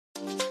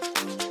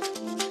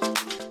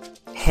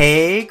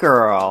Hey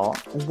girl,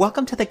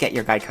 welcome to the Get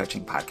Your Guy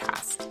Coaching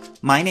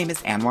podcast. My name is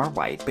Anwar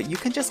White, but you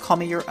can just call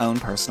me your own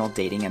personal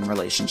dating and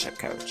relationship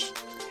coach.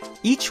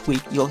 Each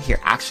week, you'll hear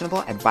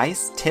actionable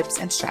advice, tips,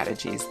 and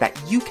strategies that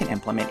you can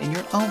implement in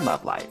your own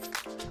love life.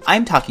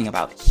 I'm talking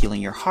about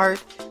healing your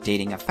heart,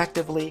 dating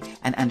effectively,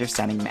 and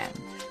understanding men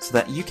so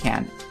that you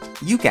can,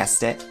 you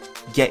guessed it,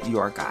 get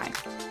your guy.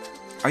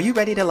 Are you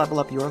ready to level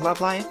up your love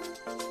life?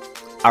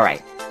 All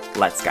right,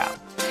 let's go.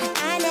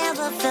 I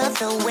never felt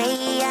the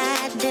way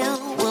I do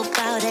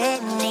about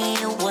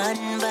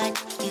anyone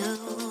but you.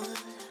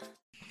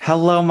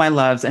 Hello, my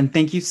loves, and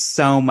thank you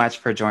so much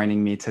for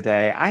joining me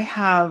today. I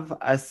have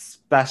a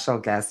special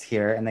guest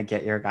here in the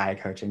Get Your Guy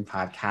Coaching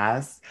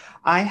podcast.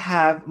 I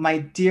have my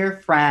dear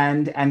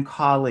friend and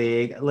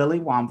colleague, Lily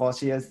Womble.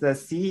 She is the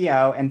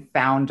CEO and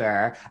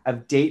founder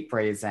of Date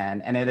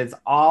Brazen, and it is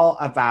all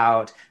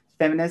about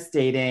feminist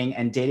dating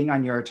and dating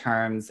on your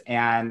terms.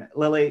 And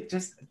Lily,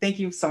 just thank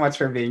you so much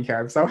for being here.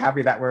 I'm so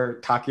happy that we're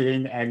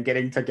talking and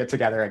getting to get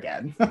together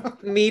again.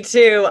 Me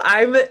too.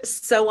 I'm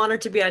so honored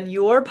to be on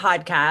your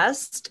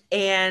podcast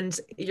and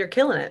you're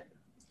killing it.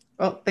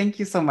 Well, thank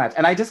you so much.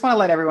 And I just want to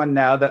let everyone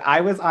know that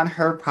I was on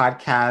her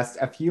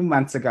podcast a few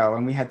months ago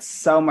and we had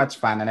so much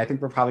fun. And I think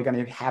we're probably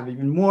going to have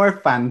even more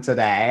fun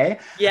today.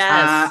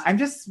 Yes. I'm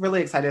just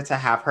really excited to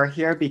have her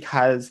here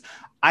because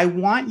I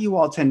want you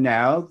all to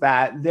know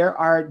that there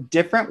are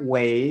different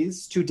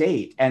ways to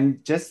date.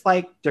 And just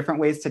like different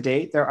ways to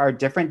date, there are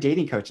different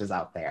dating coaches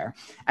out there.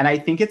 And I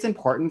think it's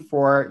important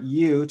for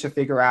you to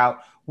figure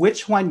out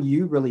which one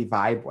you really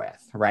vibe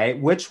with, right?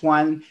 Which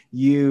one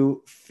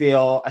you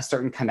feel a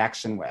certain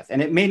connection with.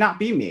 And it may not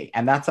be me,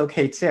 and that's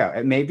okay too.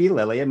 It may be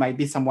Lily, it might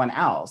be someone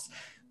else.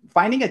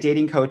 Finding a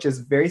dating coach is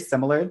very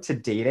similar to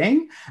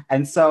dating.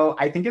 And so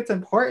I think it's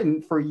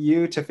important for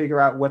you to figure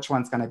out which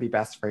one's going to be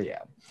best for you.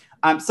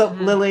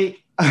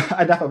 Lily,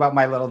 enough about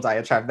my little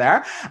diatribe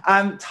there.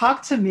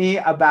 Talk to me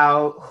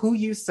about who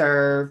you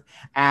serve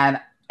and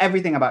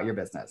everything about your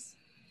business.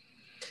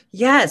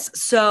 Yes.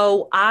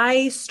 So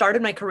I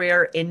started my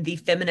career in the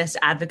feminist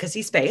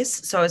advocacy space.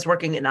 So I was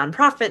working in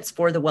nonprofits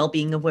for the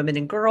well-being of women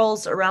and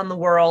girls around the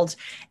world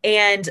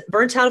and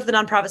burnt out of the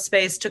nonprofit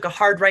space, took a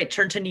hard right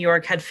turn to New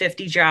York, had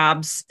 50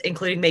 jobs,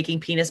 including making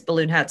penis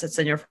balloon hats at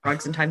Senor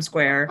Frogs in Times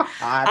Square.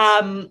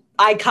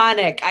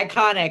 Iconic.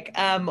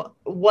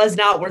 Was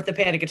not worth the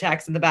panic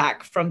attacks in the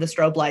back from the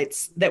strobe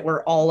lights that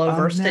were all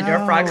over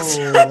Senor Frogs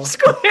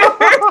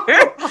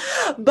Square.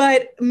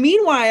 But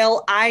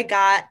meanwhile, I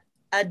got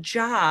a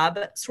job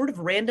sort of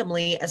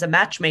randomly as a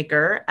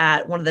matchmaker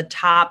at one of the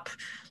top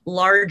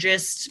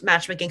largest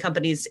matchmaking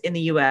companies in the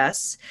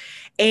US.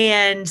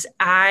 And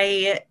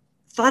I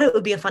thought it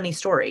would be a funny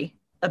story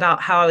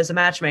about how I was a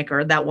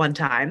matchmaker that one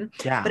time,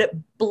 but it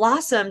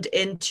blossomed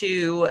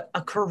into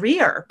a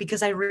career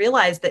because I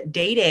realized that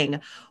dating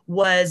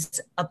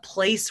was a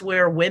place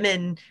where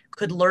women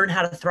could learn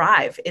how to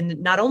thrive in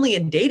not only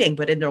in dating,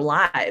 but in their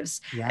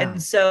lives.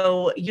 And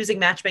so using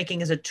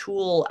matchmaking as a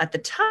tool at the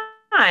time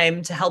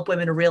to help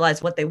women to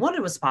realize what they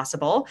wanted was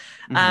possible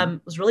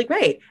was really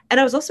great. And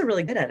I was also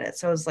really good at it.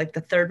 So I was like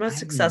the third most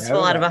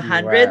successful out of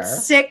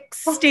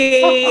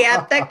 160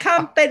 at the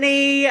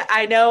company.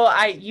 I know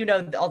you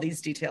know all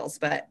these details,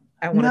 but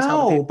I want to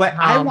tell people. But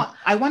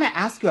I want to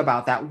ask you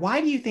about that.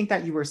 Why do you think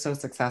that you were so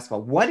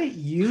successful? What did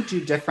you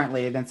do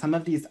differently than some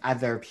of these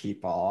other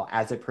people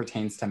as it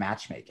pertains to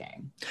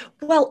matchmaking?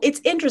 Well, it's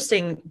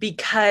interesting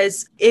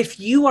because if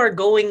you are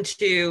going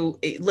to,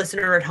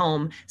 listener at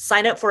home,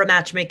 sign up for a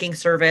matchmaking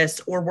service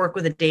or work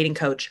with a dating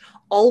coach,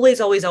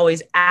 always, always,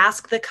 always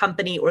ask the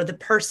company or the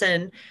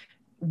person,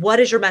 what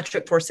is your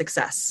metric for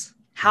success?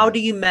 How do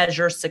you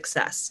measure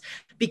success?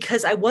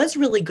 Because I was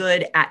really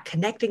good at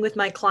connecting with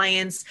my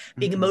clients,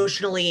 being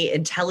emotionally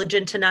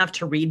intelligent enough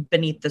to read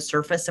beneath the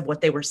surface of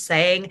what they were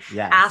saying,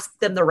 ask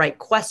them the right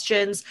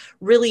questions,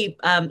 really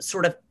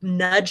sort of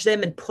nudge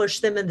them and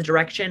push them in the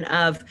direction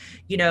of,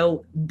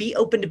 be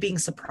open to being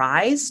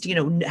surprised,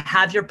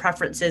 have your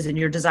preferences and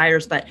your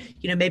desires, but,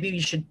 maybe you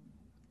should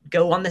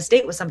go on this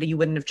date with somebody you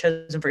wouldn't have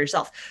chosen for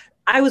yourself.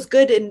 I was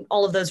good in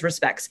all of those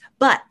respects,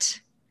 but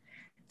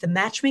the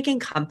matchmaking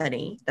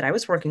company that I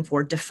was working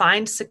for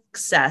defined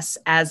success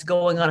as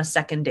going on a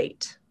second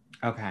date.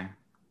 Okay.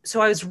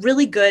 So I was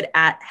really good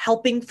at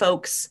helping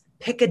folks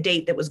pick a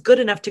date that was good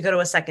enough to go to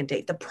a second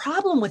date. The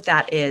problem with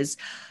that is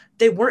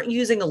they weren't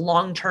using a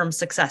long-term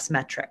success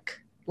metric,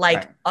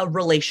 like a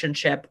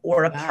relationship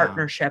or a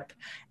partnership.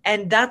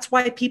 And that's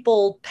why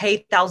people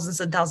pay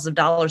thousands and thousands of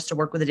dollars to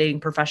work with a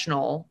dating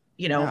professional,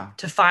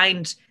 to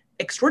find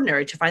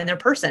extraordinary, to find their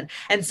person.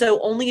 And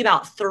so only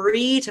about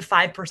 3 to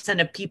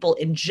 5% of people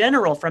in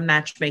general from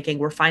matchmaking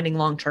were finding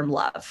long-term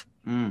love.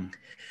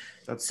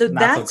 That's So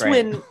not so that's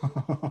great.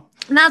 when,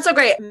 not so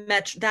great.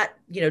 Met that,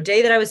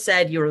 day that I was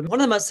said, you were one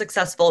of the most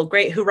successful,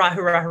 great, hoorah,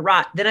 hoorah,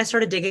 hoorah. Then I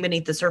started digging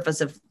beneath the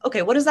surface of,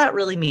 okay, what does that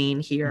really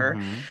mean here?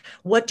 Mhm.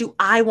 What do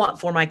I want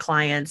for my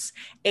clients?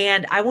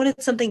 And I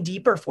wanted something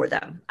deeper for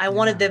them. I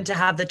wanted them to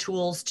have the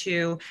tools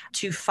to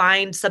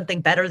find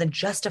something better than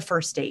just a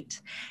first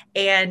date.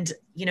 And,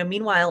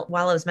 meanwhile,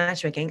 while I was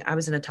matchmaking, I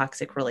was in a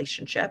toxic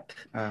relationship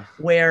Ugh.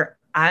 where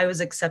I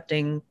was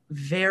accepting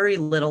very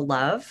little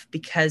love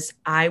because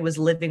I was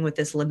living with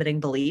this limiting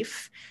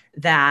belief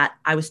that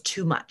I was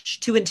too much,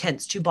 too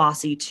intense, too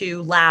bossy,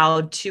 too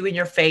loud, too in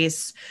your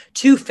face,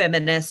 too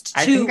feminist,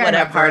 I too think I'm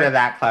whatever. a part of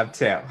that club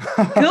too.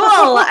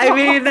 Cool. I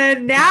mean,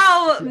 then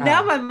now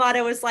Yeah. my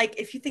motto is like,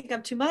 if you think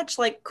I'm too much,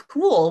 like,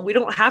 cool. We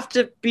don't have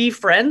to be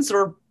friends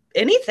or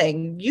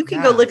anything. You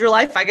can go Yeah. live your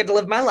life. I get to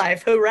live my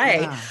life.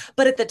 Hooray. Yeah.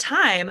 But at the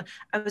time,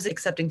 I was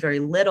accepting very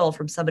little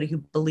from somebody who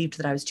believed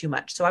that I was too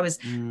much. So I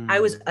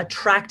was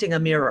attracting a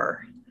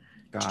mirror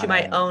to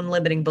my own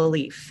limiting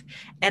belief.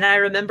 And I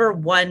remember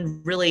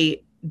one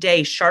really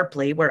day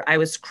sharply where I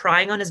was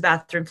crying on his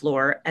bathroom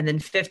floor, and then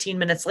 15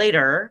 minutes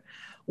later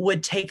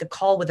would take a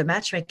call with a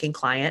matchmaking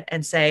client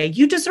and say,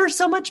 you deserve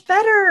so much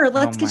better.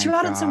 Let's get you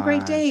out on some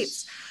great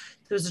dates.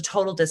 There was a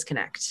total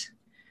disconnect.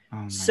 Oh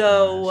my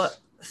So gosh.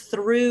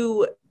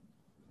 through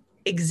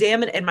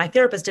and my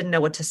therapist didn't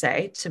know what to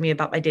say to me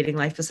about my dating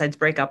life besides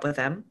break up with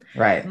him.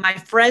 Right. My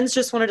friends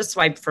just wanted to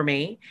swipe for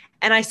me.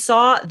 And I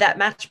saw that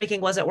matchmaking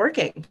wasn't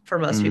working for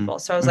most people.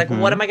 So I was like,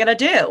 what am I going to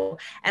do?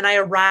 And I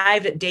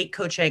arrived at date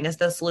coaching as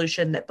the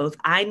solution that both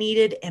I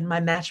needed and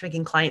my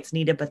matchmaking clients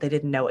needed, but they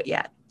didn't know it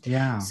yet.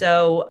 Yeah.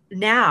 So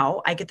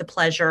now I get the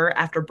pleasure,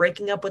 after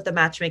breaking up with the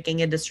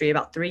matchmaking industry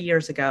about 3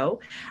 years ago.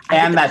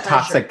 And that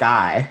toxic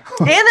guy.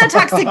 And that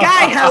toxic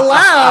guy.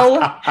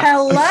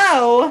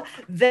 Hello.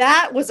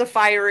 That was a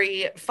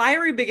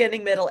fiery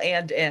beginning, middle,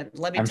 and end.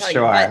 Let me tell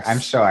you. I'm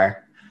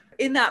sure.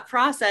 In that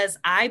process,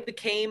 I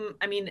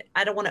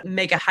don't want to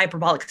make a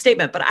hyperbolic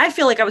statement, but I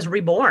feel like I was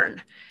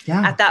reborn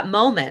at that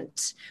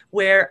moment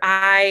where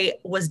I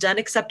was done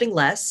accepting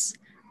less.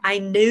 I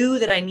knew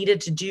that I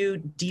needed to do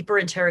deeper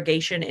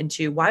interrogation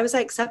into why was I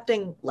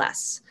accepting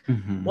less?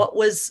 Mm-hmm. What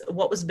was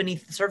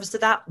beneath the surface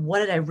of that? What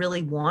did I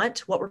really want?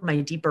 What were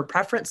my deeper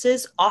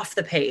preferences off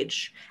the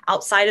page,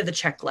 outside of the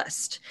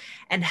checklist?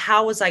 And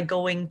how was I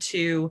going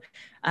to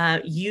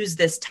use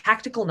this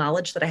tactical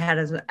knowledge that I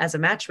had as a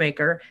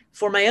matchmaker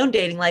for my own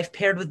dating life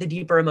paired with the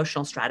deeper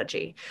emotional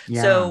strategy?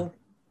 Yeah. So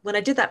when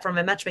I did that for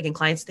my matchmaking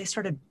clients, they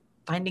started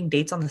finding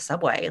dates on the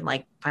subway and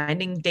like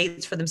finding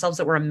dates for themselves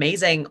that were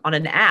amazing on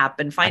an app,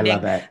 and finding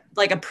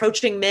like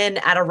approaching men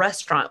at a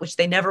restaurant, which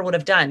they never would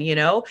have done,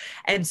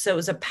 And so it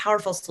was a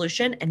powerful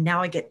solution. And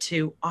now I get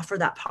to offer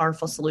that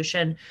powerful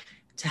solution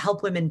to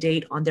help women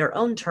date on their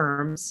own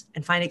terms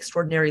and find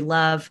extraordinary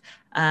love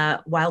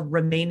while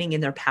remaining in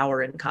their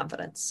power and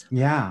confidence.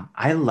 Yeah,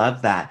 I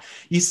love that.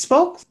 You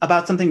spoke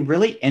about something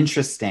really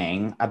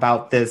interesting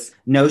about this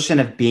notion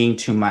of being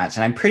too much.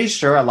 And I'm pretty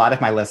sure a lot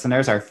of my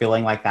listeners are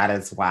feeling like that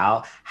as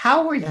well.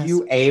 How were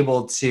you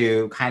able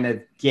to kind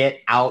of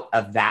get out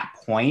of that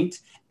point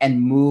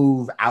and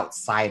move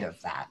outside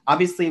of that?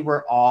 Obviously,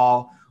 we're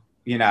all,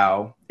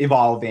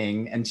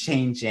 evolving and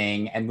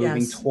changing and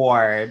moving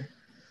toward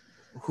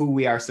who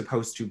we are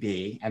supposed to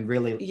be and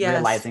really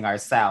realizing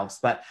ourselves.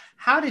 But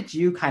how did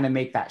you kind of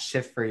make that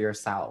shift for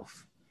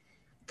yourself?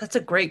 That's a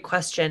great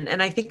question.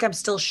 And I think I'm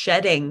still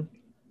shedding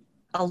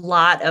a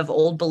lot of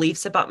old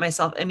beliefs about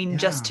myself. I mean,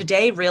 just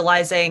today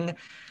realizing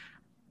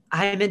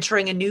I'm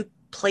entering a new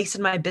place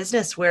in my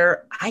business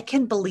where I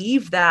can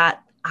believe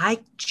that I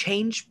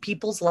change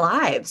people's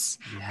lives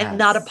and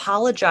not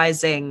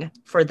apologizing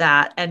for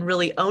that and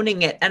really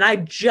owning it. And I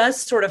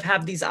just sort of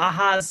have these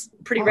ahas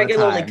pretty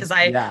regularly because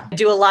I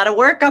do a lot of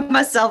work on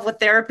myself with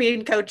therapy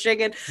and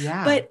coaching.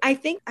 But I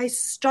think I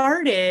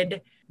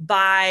started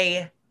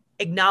by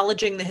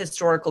acknowledging the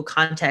historical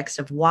context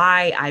of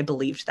why I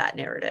believed that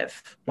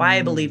narrative, why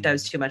I believed I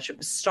was too much.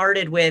 It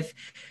started with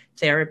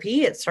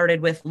therapy. It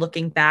started with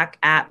looking back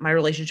at my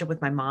relationship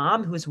with my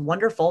mom, who was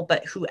wonderful,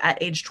 but who at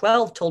age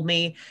 12 told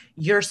me,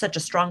 you're such a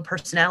strong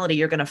personality,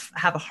 you're going to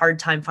have a hard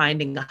time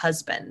finding a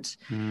husband,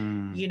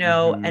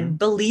 and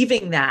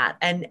believing that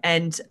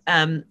and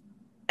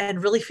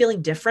really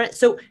feeling different.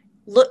 So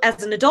look,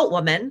 as an adult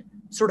woman,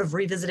 sort of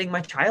revisiting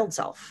my child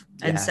self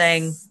and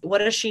saying, what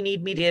does she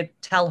need me to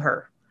tell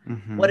her?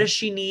 What does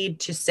she need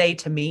to say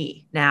to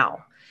me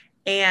now?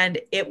 And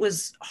it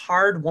was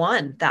hard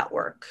won, that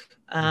work.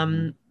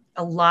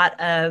 A lot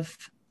of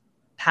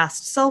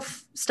past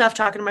self stuff,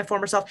 talking to my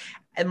former self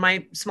and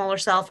my smaller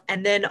self.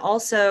 And then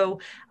also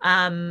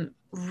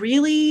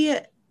really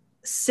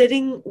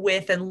sitting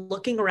with and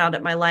looking around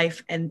at my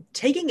life and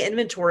taking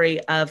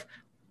inventory of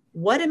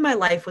what in my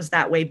life was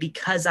that way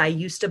because I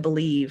used to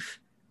believe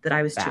that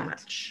I was too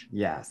much.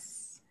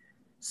 Yes.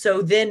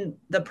 So then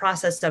the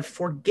process of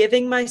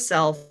forgiving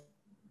myself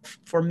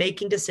for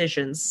making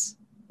decisions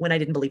when I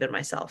didn't believe in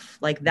myself,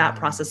 like that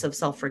process of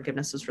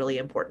self-forgiveness was really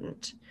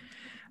important.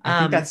 I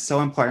think that's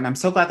so important. I'm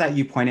so glad that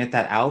you pointed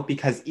that out,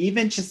 because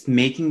even just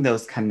making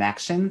those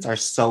connections are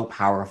so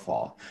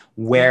powerful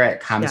where it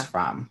comes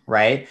from,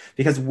 right?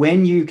 Because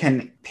when you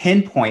can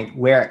pinpoint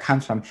where it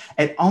comes from,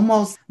 it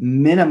almost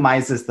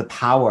minimizes the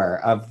power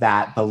of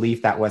that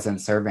belief that wasn't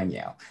serving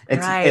you.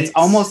 It's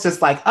almost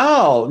just like,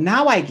 oh,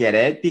 now I get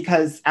it,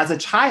 because as a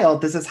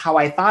child, this is how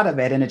I thought of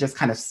it, and it just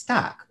kind of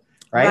stuck.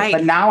 Right.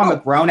 But now I'm a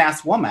grown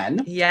ass woman.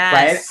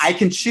 Right. I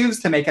can choose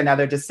to make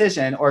another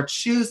decision or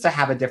choose to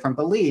have a different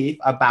belief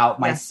about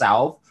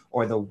myself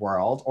or the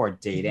world or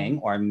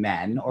dating or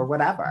men or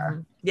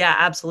whatever. Yeah,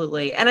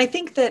 absolutely. And I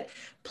think that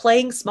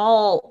playing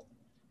small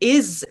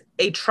is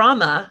a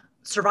trauma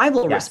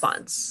survival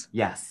response.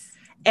 Yes.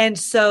 And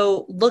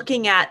so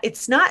looking at,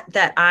 it's not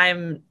that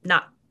I'm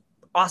not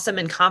awesome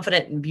and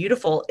confident and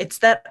beautiful. It's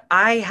that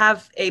I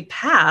have a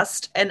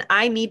past and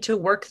I need to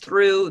work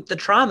through the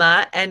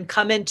trauma and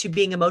come into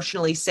being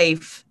emotionally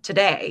safe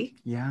today.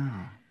 Yeah.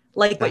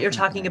 Like what you're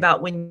talking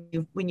about when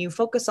you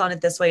focus on it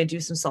this way and do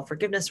some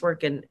self-forgiveness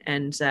work and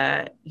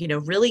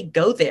really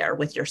go there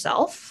with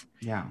yourself.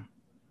 Yeah.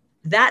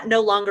 That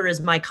no longer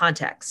is my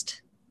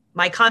context.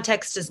 My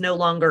context is no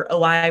longer,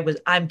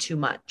 I'm too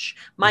much.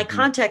 My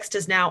context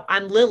is now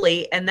I'm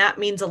Lily, and that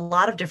means a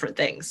lot of different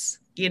things,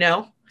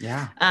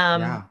 Yeah.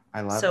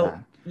 I love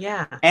that.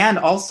 Yeah. And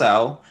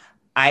also,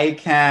 I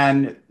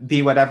can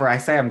be whatever I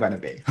say I'm going to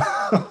be.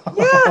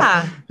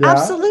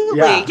 Absolutely.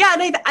 Yeah.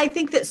 And I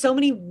think that so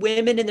many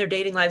women in their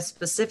dating lives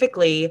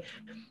specifically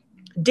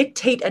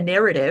dictate a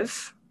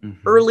narrative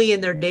early in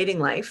their dating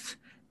life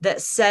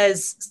that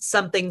says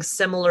something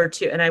similar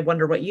to, and I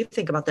wonder what you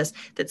think about this,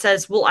 that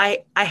says, well,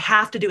 I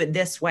have to do it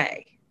this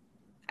way.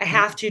 I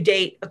have to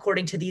date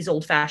according to these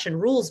old-fashioned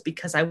rules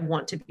because I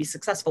want to be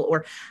successful,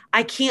 or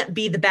I can't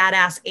be the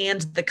badass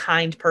and the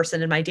kind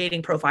person in my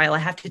dating profile. I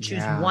have to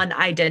choose one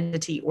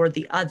identity or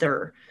the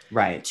other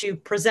to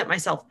present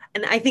myself.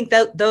 And I think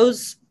that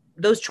those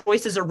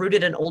choices are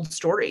rooted in old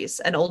stories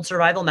and old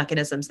survival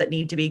mechanisms that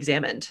need to be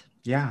examined.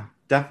 Yeah,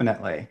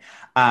 definitely.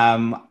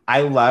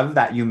 I love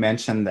that you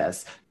mentioned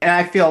this. And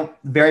I feel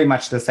very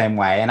much the same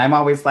way. And I'm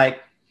always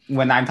like,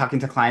 when I'm talking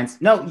to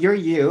clients, no, you're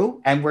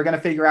you, and we're going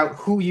to figure out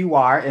who you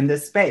are in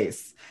this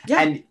space.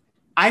 Yeah. And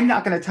I'm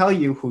not going to tell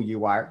you who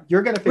you are.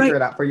 You're going to figure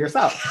it out for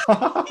yourself.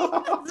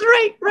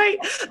 Right.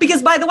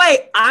 Because by the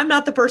way, I'm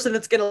not the person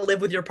that's going to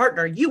live with your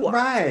partner. You are.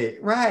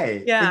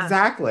 Right. Yeah.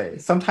 Exactly.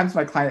 Sometimes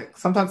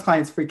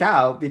clients freak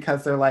out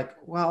because they're like,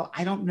 well,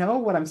 I don't know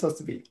what I'm supposed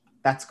to be.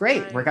 That's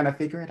great. Right. We're going to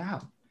figure it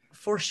out.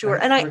 For sure.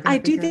 And I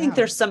do think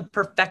there's some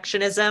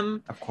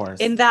perfectionism, of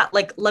course, in that,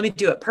 like, let me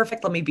do it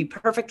perfect. Let me be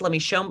perfect. Let me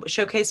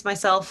showcase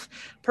myself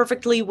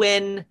perfectly,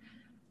 when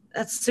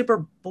that's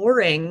super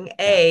boring.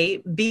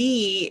 A,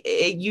 B,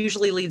 it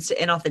usually leads to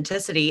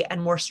inauthenticity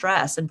and more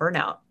stress and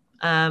burnout.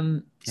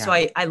 So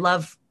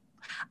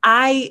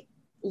I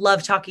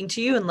love talking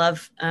to you and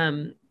love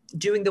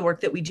doing the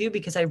work that we do,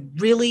 because I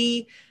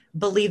really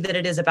believe that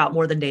it is about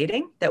more than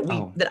dating, that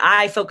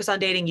I focus on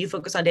dating, you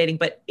focus on dating,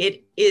 but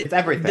it's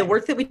everything. The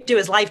work that we do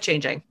is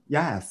life-changing.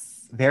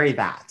 Yes, very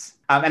that.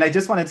 And I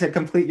just wanted to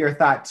complete your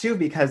thought too,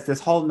 because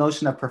this whole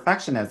notion of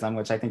perfectionism,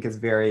 which I think is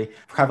very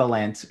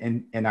prevalent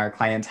in our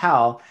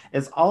clientele,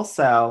 is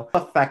also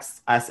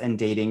affects us in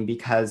dating,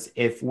 because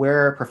if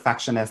we're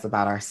perfectionists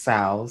about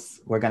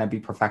ourselves, we're going to be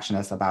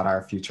perfectionists about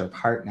our future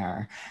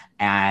partner.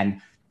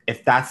 And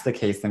if that's the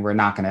case, then we're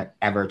not going to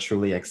ever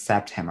truly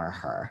accept him or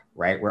her,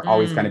 right? We're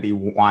always going to be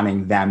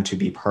wanting them to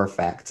be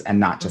perfect and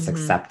not just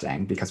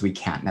accepting, because we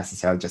can't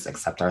necessarily just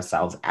accept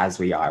ourselves as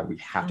we are. We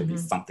have to be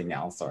something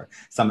else or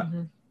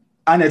some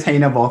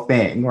unattainable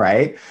thing,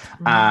 right?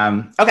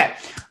 Okay.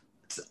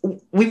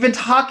 We've been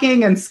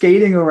talking and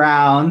skating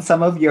around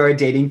some of your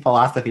dating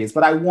philosophies,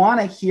 but I want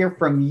to hear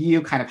from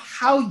you kind of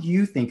how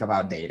you think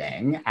about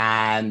dating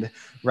and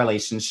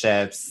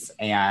relationships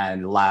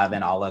and love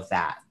and all of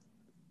that.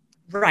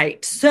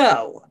 Right.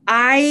 So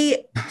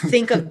I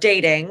think of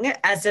dating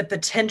as a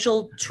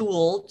potential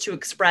tool to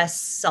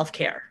express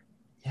self-care.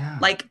 Yeah.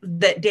 Like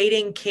that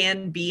dating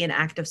can be an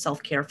act of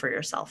self-care for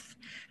yourself.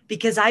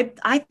 Because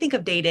I think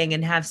of dating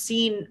and have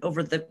seen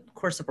over the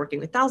course of working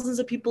with thousands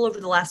of people over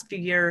the last few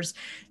years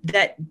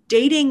that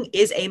dating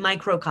is a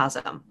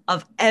microcosm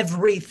of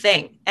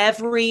everything,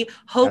 every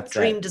hope,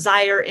 dream,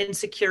 desire,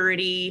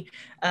 insecurity,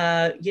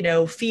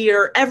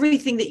 fear,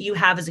 everything that you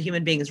have as a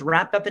human being is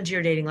wrapped up into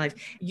your dating life.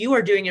 You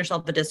are doing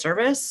yourself a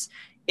disservice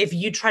if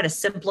you try to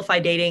simplify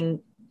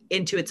dating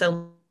into its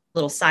own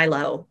little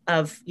silo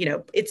of,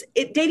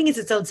 dating is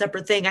its own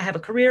separate thing. I have a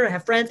career, I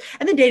have friends,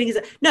 and then dating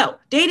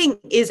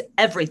is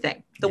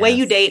everything. The way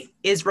you date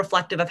is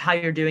reflective of how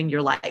you're doing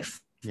your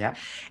life. Yeah.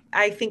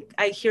 I think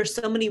I hear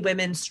so many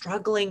women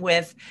struggling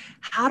with,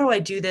 how do I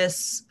do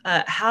this?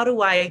 How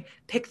do I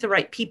pick the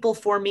right people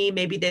for me?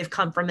 Maybe they've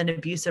come from an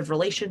abusive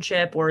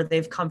relationship, or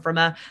they've come from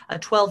a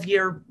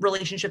 12-year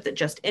relationship that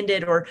just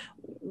ended, or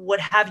what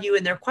have you.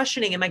 And they're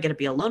questioning, am I going to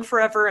be alone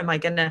forever?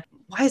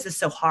 Why is this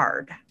so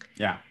hard?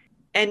 Yeah.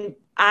 And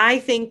I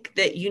think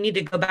that you need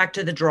to go back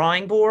to the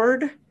drawing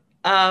board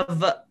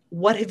of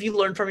what have you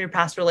learned from your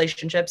past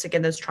relationships?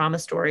 Again, those trauma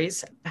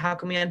stories. How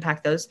can we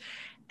unpack those?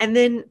 And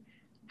then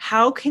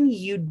how can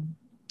you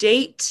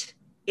date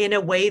in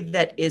a way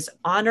that is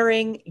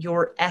honoring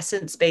your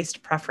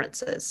essence-based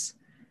preferences?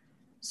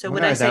 So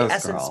What when I are say those,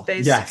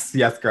 essence-based, girl?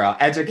 Yes, girl.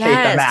 Educate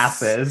the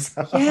masses.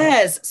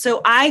 yes.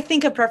 So I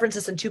think of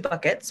preferences in two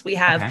buckets. We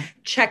have Okay.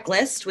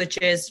 checklist, which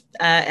is,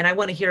 and I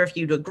want to hear if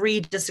you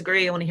agree,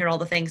 disagree. I want to hear all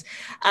the things.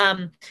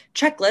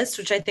 Checklist,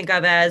 which I think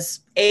of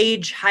as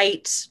age,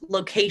 height,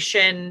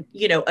 location,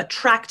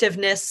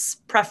 attractiveness,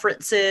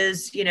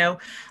 preferences,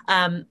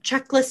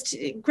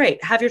 checklist.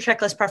 Great. Have your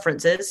checklist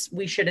preferences.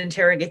 We should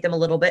interrogate them a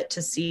little bit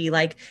to see,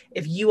 like,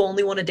 if you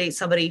only want to date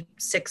somebody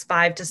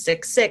 6'5" to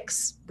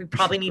 6'6", we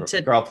probably need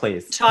to Girl,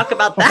 please. talk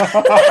about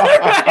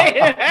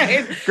that.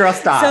 right. Girl,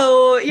 stop.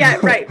 So yeah,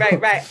 right.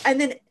 And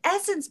then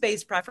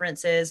essence-based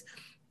preferences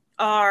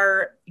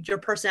are your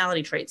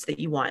personality traits that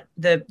you want,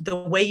 the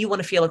way you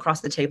want to feel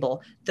across the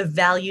table, the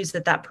values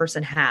that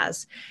person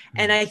has.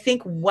 And I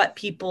think what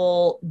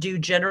people do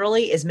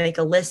generally is make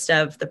a list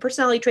of the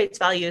personality traits,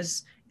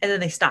 values, and then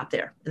they stop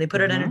there and they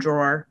put it in a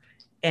drawer.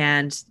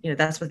 And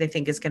that's what they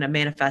think is going to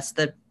manifest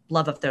the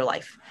love of their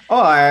life.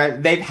 Or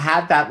they've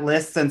had that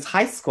list since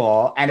high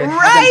school and it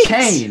hasn't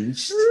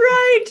changed.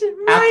 Right.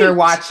 After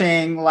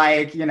watching,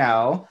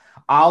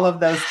 all of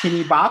those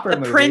teeny bopper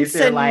movies. Prince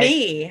you're and like,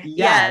 Me.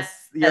 Yes.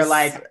 You're Yes.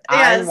 like,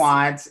 I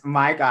want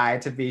my guy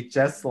to be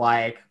just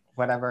like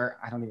whatever.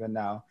 I don't even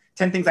know.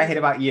 10 Things I Hate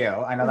About You.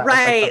 I know that was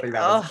like something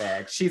that was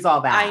big. She's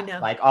all that. I know.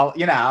 Like all,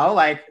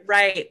 like.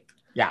 Right.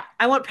 Yeah.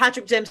 I want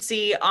Patrick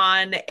Dempsey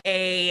on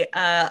a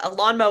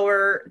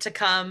lawnmower to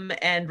come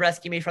and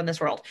rescue me from this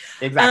world.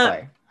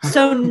 Exactly.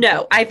 So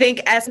no, I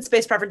think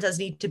essence-based preferences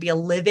need to be a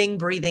living,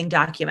 breathing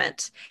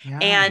document. Yeah.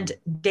 And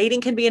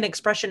dating can be an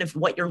expression of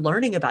what you're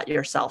learning about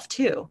yourself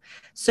too.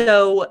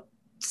 So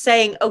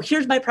saying, oh,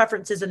 here's my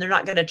preferences and they're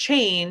not going to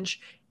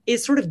change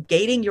is sort of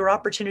gating your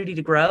opportunity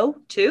to grow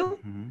too.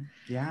 Mm-hmm.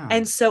 Yeah.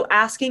 And so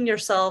asking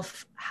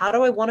yourself, how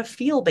do I want to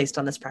feel based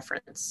on this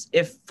preference?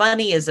 If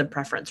funny is a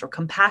preference or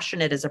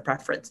compassionate is a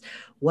preference,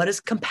 what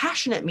does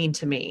compassionate mean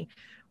to me?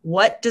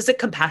 What does a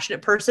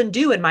compassionate person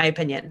do, in my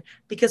opinion?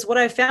 Because what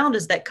I found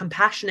is that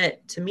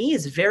compassionate to me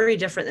is very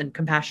different than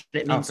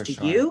compassionate means to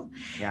you.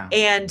 Yeah.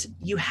 And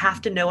you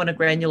have to know on a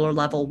granular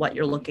level what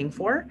you're looking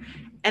for.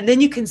 And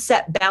then you can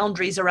set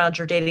boundaries around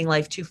your dating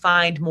life to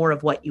find more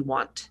of what you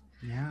want.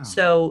 Yeah.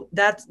 So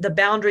that's the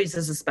boundaries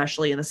is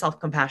especially, and the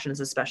self-compassion is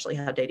especially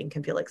how dating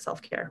can feel like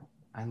self-care.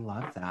 I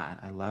love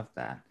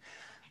that.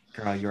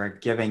 Girl, you're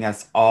giving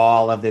us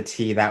all of the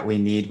tea that we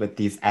need with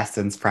these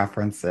essence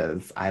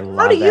preferences. I love it.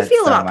 How do you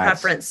feel so about much.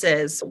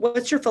 Preferences?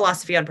 What's your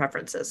philosophy on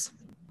preferences?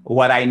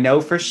 What I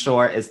know for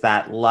sure is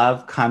that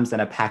love comes in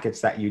a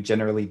package that you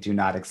generally do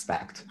not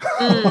expect.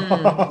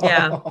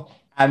 Yeah.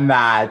 And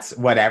that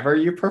whatever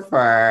you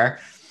prefer,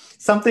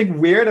 something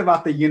weird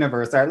about the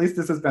universe, or at least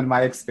this has been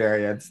my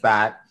experience,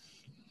 that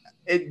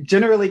it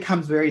generally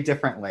comes very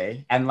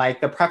differently. And like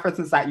the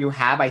preferences that you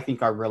have, I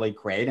think are really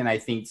great. And I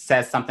think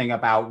says something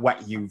about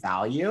what you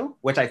value,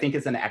 which I think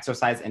is an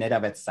exercise in and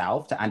of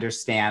itself to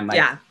understand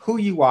who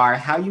you are,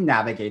 how you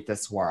navigate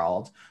this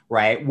world,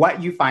 right?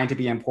 What you find to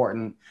be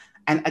important.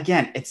 And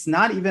again, it's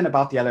not even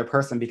about the other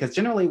person, because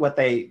generally what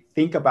they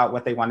think about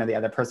what they want in the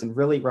other person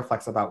really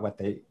reflects about what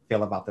they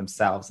feel about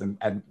themselves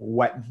and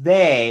what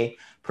they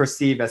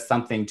perceive as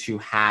something to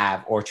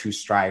have or to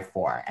strive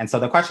for. And so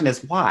the question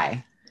is,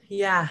 why?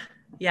 Yeah,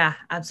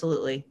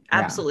 absolutely.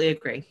 Absolutely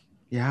agree.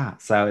 Yeah,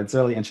 so it's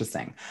really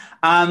interesting.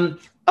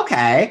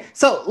 Okay,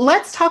 so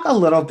let's talk a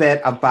little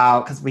bit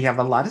about, because we have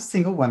a lot of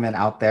single women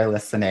out there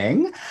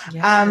listening.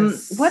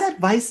 Yes. What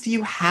advice do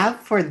you have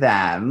for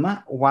them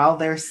while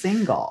they're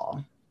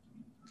single?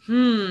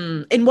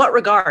 In what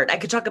regard? I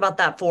could talk about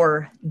that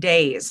for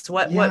days.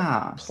 What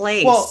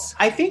place? Well,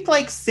 I think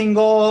like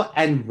single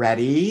and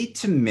ready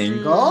to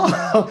mingle.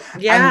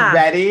 And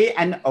ready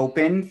and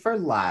open for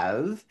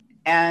love.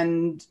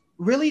 And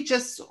really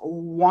just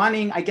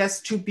wanting, I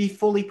guess, to be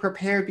fully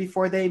prepared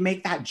before they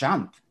make that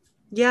jump.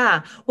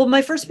 Yeah. Well,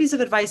 my first piece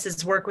of advice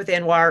is work with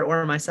Anwar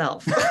or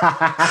myself.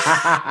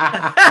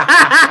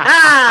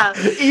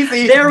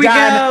 Easy. There we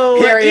done, go.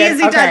 Period.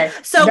 Easy Okay.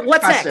 done. So Next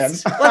what's question.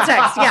 next? What's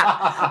next?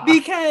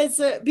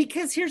 Yeah.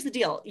 Because here's the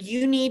deal.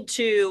 You need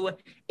to,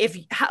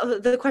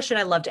 the question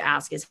I love to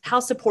ask is, how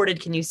supported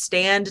can you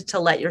stand to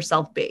let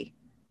yourself be?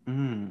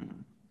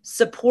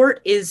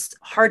 Support is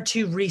hard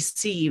to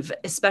receive,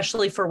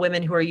 especially for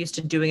women who are used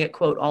to doing it,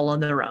 quote, all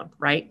on their own,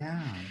 right?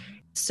 Yeah.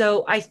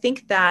 So I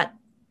think that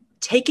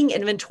taking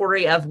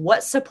inventory of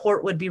what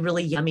support would be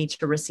really yummy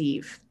to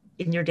receive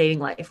in your dating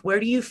life. Where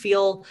do you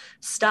feel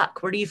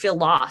stuck? Where do you feel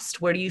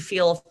lost? Where do you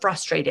feel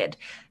frustrated?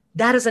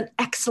 That is an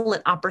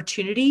excellent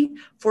opportunity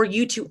for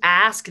you to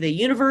ask the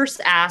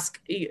universe,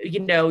 ask,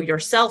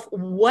 yourself,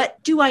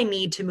 what do I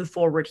need to move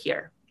forward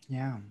here?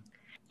 Yeah.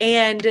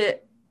 And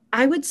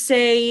I would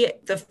say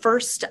the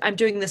first, I'm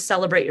doing the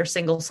Celebrate Your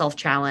Single Self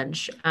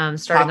Challenge, starting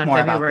Talk on more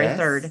about February this.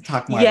 3rd.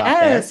 Talk more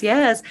about this.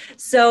 Yes.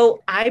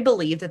 So I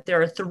believe that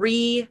there are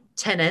 3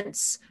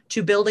 tenets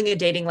to building a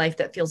dating life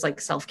that feels like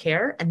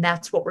self-care. And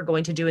that's what we're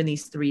going to do in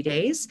these 3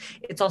 days.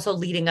 It's also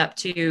leading up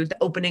to the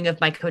opening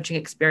of my coaching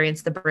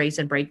experience, the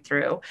Brazen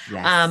Breakthrough.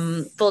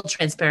 Yes. Full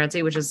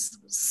transparency, which is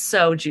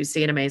so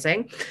juicy and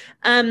amazing.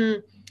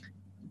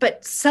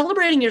 But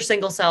celebrating your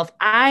single self,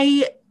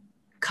 I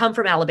come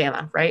from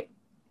Alabama, right?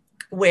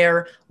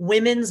 Where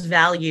women's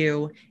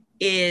value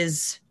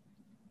is,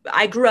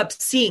 I grew up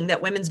seeing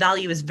that women's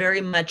value is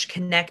very much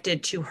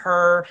connected to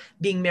her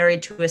being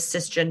married to a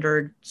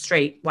cisgendered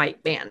straight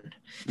white man,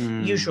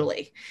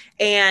 usually.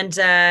 And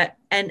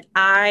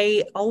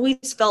I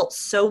always felt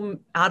so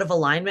out of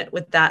alignment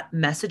with that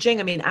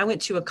messaging. I mean, I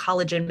went to a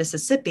college in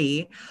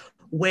Mississippi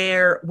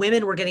where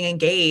women were getting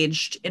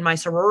engaged in my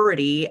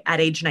sorority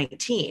at age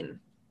 19,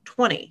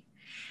 20.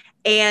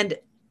 And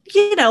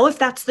if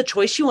that's the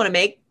choice you want to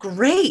make,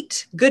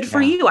 great, good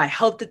for you. I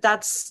hope that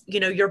that's,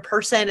 your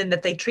person and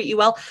that they treat you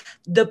well.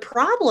 The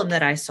problem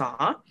that I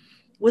saw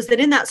was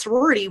that in that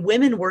sorority,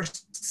 women were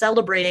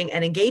celebrating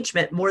an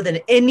engagement more than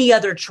any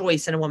other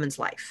choice in a woman's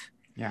life.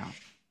 Yeah.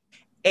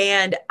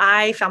 And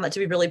I found that to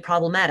be really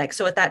problematic.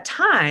 So at that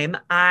time,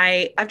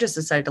 I've just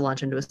decided to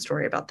launch into a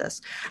story about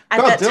this.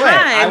 At that do time,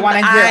 it. I want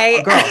to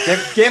hear.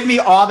 Girl, give me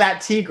all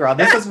that tea, girl.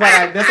 This is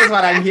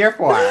what I'm here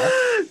for.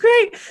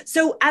 Great.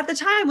 So at the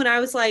time when I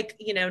was like,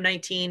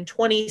 19,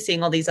 20,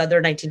 seeing all these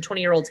other 19,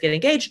 20-year-olds get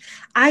engaged,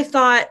 I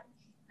thought,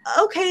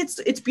 okay,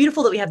 it's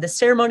beautiful that we have this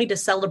ceremony to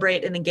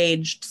celebrate an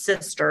engaged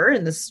sister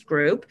in this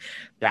group.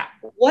 Yeah.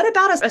 What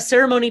about a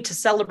ceremony to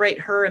celebrate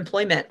her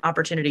employment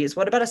opportunities?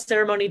 What about a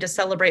ceremony to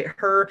celebrate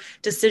her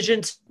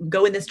decision to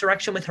go in this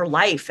direction with her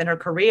life and her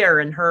career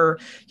and her,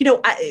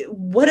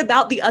 what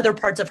about the other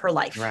parts of her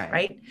life?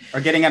 Right.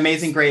 Or getting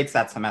amazing grades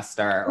that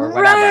semester or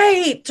whatever.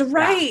 Right.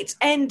 Yeah.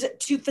 And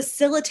to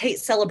facilitate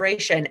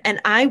celebration.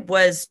 And I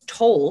was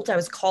called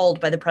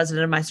by the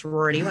president of my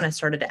sorority when I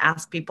started to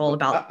ask people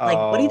about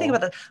what do you think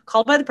about that?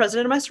 Called by the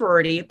president of my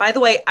sorority. By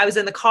the way, I was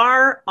in the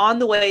car on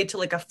the way to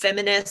like a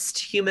feminist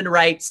human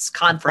rights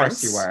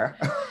conference. Of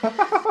course you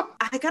were.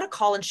 I got a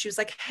call and she was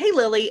like, "Hey,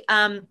 Lily,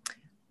 a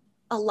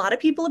lot of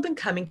people have been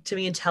coming to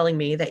me and telling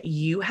me that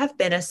you have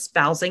been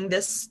espousing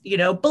this,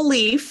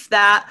 belief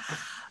that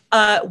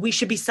we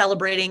should be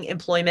celebrating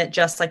employment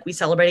just like we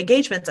celebrate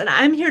engagements. And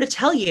I'm here to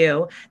tell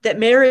you that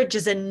marriage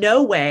is in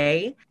no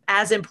way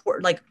as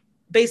important, like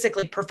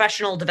basically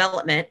professional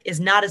development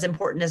is not as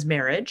important as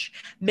marriage.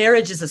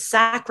 Marriage is a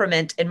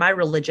sacrament in my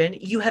religion.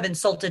 You have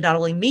insulted not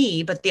only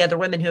me, but the other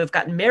women who have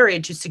gotten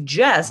married to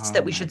suggest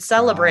that we should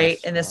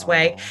celebrate in this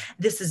way.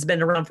 This has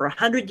been around for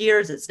 100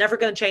 years. It's never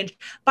going to change.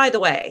 By the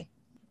way,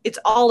 it's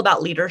all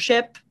about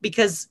leadership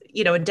because,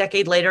 a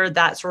decade later,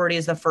 that sorority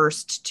is the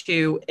first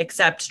to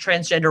accept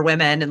transgender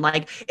women. And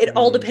it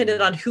all depended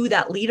on who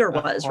that leader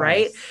was,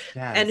 right?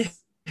 Yes. And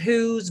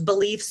whose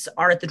beliefs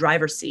are at the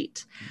driver's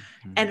seat.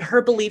 And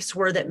her beliefs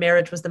were that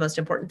marriage was the most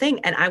important thing.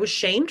 And I was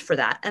shamed for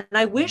that. And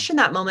I wish in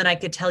that moment I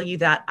could tell you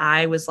that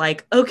I was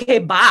like, okay,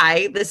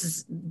 bye. This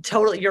is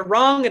totally, you're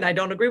wrong. And I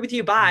don't agree with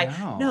you. Bye.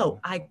 No,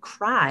 I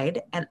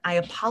cried and I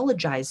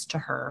apologized to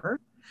her.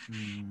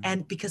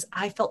 And because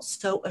I felt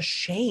so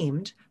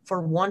ashamed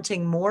for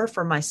wanting more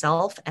for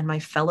myself and my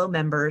fellow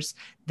members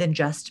than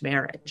just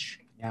marriage.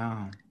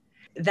 Yeah.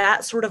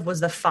 That sort of was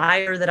the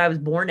fire that I was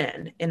born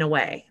in a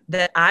way,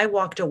 that I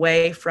walked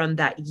away from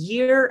that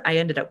year. I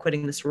ended up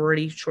quitting the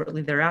sorority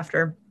shortly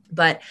thereafter,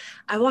 but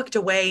I walked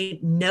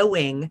away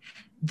knowing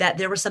that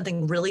there was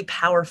something really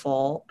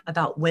powerful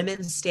about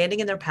women standing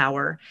in their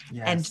power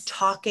and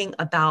talking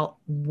about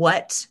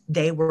what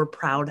they were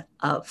proud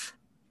of.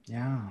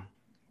 Yeah.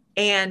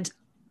 And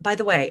by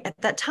the way,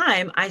 at that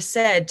time, I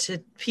said to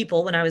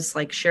people when I was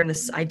sharing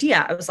this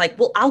idea, I was like,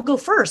 well, I'll go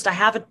first. I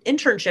have an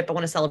internship I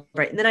want to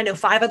celebrate. And then I know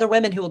 5 other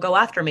women who will go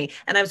after me.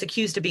 And I was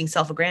accused of being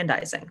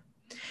self-aggrandizing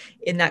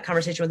in that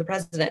conversation with the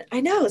president.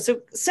 I know.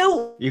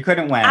 So you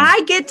couldn't win.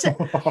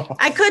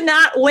 I could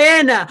not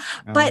win. Oh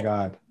but my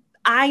God.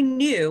 I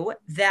knew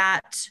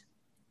that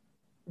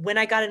when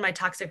I got in my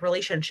toxic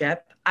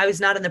relationship, I was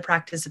not in the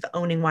practice of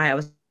owning why I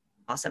was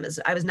awesome.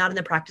 I was not in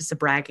the practice of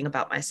bragging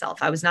about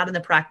myself. I was not in the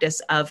practice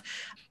of,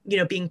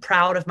 being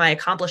proud of my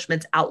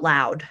accomplishments out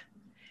loud.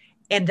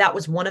 And that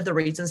was one of the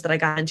reasons that I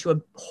got into a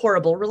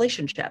horrible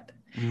relationship.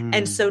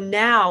 And so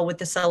now with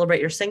the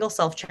Celebrate Your Single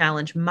Self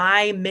Challenge,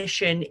 my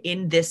mission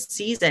in this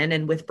season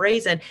and with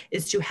Brazen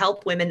is to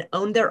help women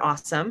own their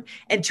awesome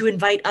and to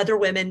invite other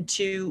women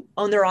to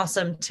own their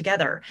awesome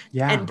together.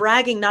 And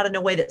bragging not in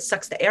a way that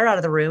sucks the air out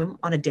of the room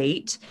on a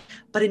date,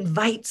 but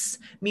invites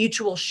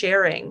mutual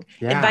sharing,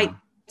 invites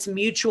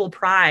mutual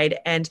pride.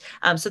 And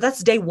so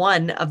that's day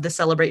 1 of the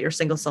Celebrate Your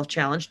Single Self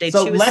Challenge. Day 2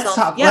 is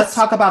let's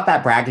talk about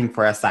that bragging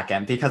for a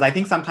second, because I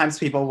think sometimes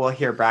people will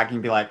hear bragging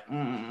and be like,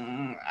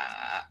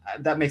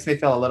 that makes me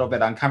feel a little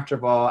bit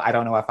uncomfortable. I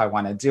don't know if I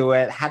want to do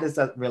it. How does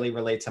that really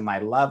relate to my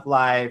love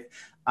life?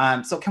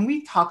 So can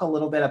we talk a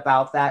little bit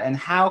about that, and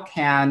how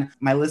can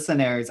my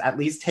listeners at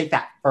least take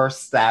that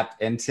first step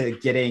into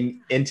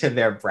getting into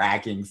their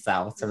bragging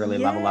self to really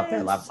level up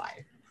their love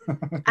life?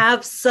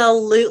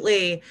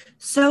 Absolutely.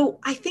 So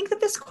I think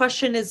that this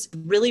question is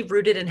really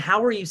rooted in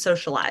how were you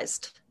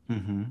socialized?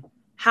 Mm-hmm.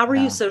 How are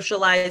you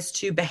socialized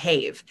to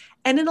behave?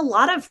 And in a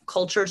lot of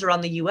cultures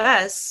around the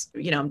US,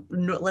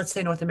 let's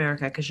say North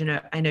America, because,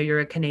 I know you're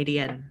a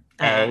Canadian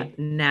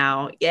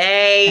now.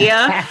 Yay.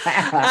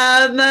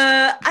 I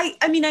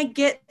mean, I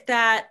get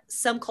that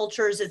some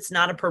cultures, it's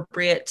not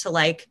appropriate to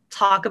like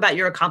talk about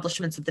your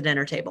accomplishments at the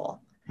dinner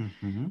table.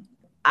 Mm-hmm.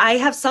 I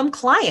have some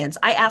clients,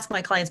 I ask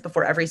my clients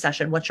before every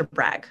session, what's your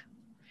brag?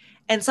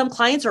 And some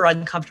clients are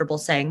uncomfortable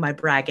saying my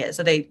brag is.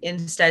 So they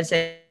instead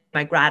say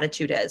my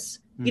gratitude is.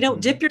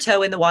 Dip your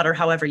toe in the water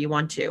however you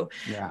want to.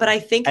 Yeah. But I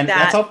think and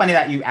that's so funny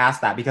that you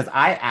asked that, because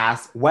I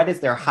asked, what is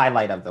their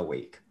highlight of the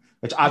week?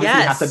 Which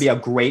obviously has to be a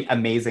great,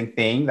 amazing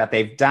thing that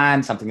they've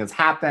done, something has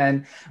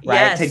happened, right?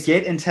 Yes. To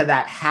get into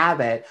that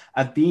habit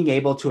of being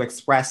able to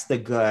express the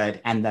good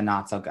and the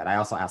not so good. I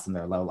also asked them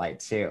their low light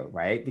too,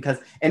 right? Because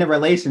in a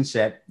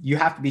relationship, you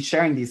have to be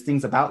sharing these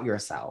things about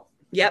yourself.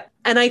 Yep.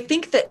 And I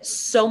think that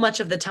so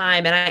much of the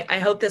time, and I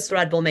hope this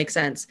thread will make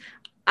sense,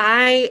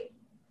 I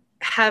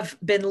have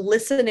been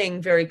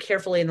listening very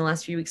carefully in the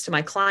last few weeks to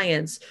my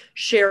clients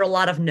share a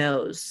lot of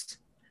no's.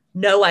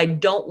 No, I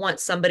don't want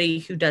somebody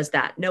who does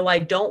that. No, I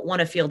don't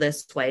want to feel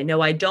this way.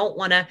 No, I don't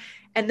want to.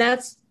 And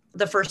that's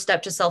the first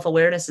step to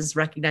self-awareness, is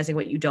recognizing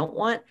what you don't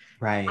want.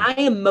 Right. I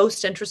am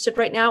most interested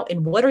right now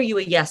in what are you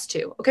a yes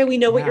to? Okay. We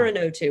know what you're a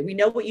no to. We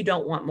know what you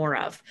don't want more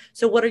of.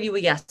 So what are you a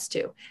yes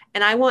to?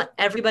 And I want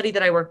everybody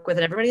that I work with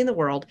and everybody in the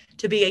world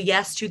to be a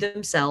yes to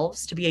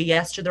themselves, to be a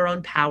yes to their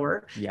own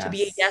power, to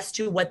be a yes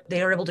to what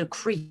they are able to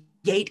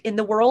create in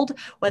the world,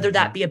 whether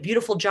that be a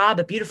beautiful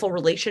job, a beautiful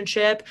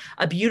relationship,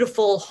 a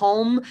beautiful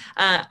home.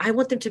 I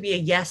want them to be a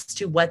yes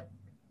to what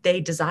they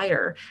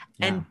desire.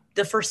 Yeah. And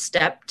the first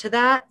step to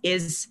that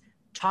is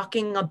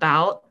talking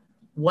about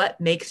what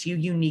makes you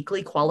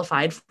uniquely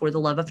qualified for the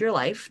love of your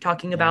life,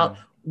 talking about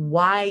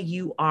why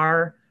you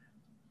are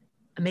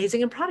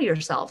amazing and proud of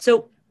yourself.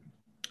 So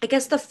I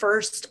guess the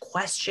first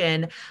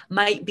question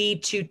might be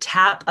to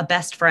tap a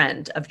best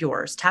friend of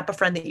yours, tap a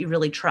friend that you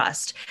really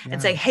trust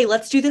and say, hey,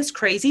 let's do this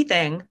crazy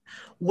thing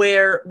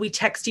where we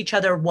text each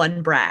other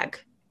one brag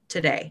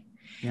today.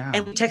 Yeah.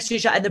 And we text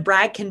each other, and the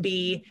brag can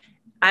be,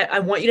 I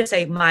want you to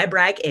say my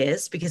brag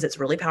is, because it's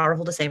really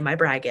powerful to say my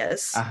brag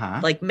is,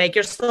 like make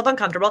yourself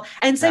uncomfortable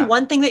and say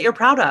one thing that you're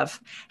proud of.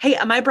 Hey,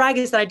 my brag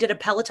is that I did a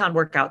Peloton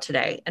workout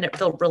today and it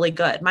felt really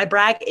good. My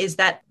brag is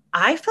that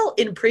I felt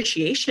in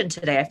appreciation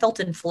today. I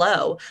felt in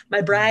flow. My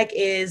brag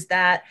is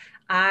that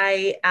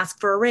I asked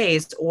for a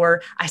raise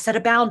or I set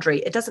a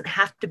boundary. It doesn't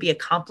have to be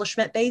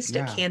accomplishment based.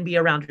 It can be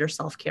around your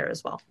self-care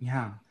as well.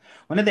 Yeah.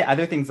 One of the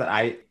other things that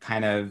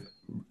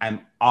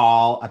I'm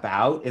all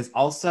about is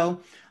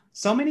also,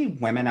 so many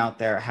women out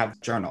there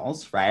have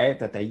journals, right?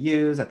 That they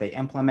use, that they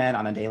implement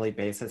on a daily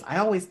basis. I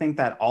always think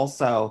that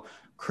also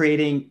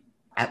creating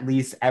at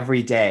least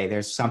every day,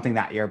 there's something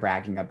that you're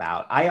bragging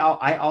about. I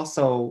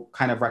also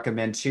kind of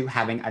recommend too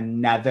having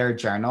another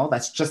journal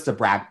that's just a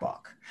brag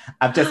book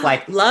of just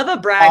like love a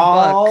brag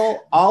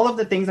book. All of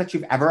the things that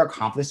you've ever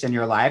accomplished in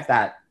your life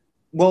that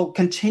will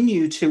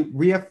continue to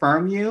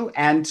reaffirm you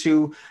and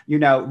to,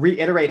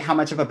 reiterate how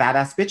much of a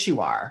badass bitch you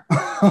are.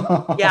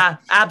 Yeah,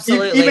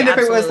 absolutely. Even if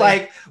it was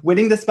like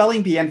winning the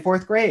spelling bee in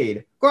 4th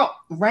grade, girl,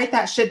 write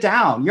that shit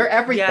down. You're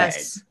everything.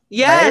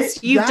 Yes,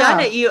 right? You've done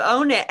it. You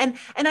own it. And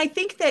I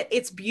think that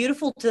it's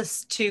beautiful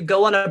to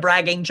go on a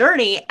bragging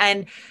journey,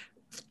 and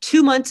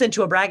 2 months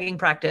into a bragging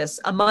practice,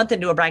 a month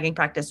into a bragging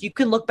practice, you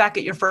can look back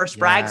at your first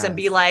brags and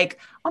be like,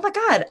 oh my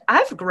God,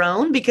 I've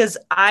grown because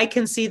I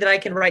can see that I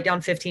can write down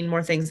 15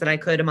 more things that I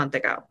could a month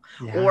ago.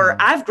 Yeah. Or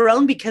I've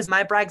grown because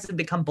my brags have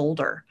become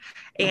bolder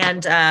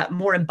and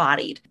more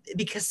embodied,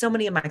 because so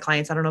many of my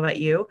clients, I don't know about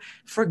you,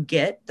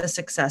 forget the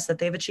success that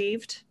they've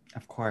achieved.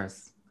 Of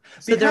course.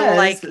 So they're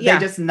like, they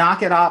just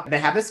knock it off. They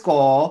have this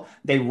goal,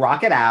 they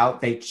rock it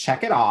out, they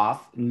check it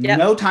off,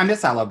 no time to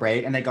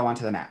celebrate, and they go on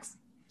to the next.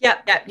 Yeah.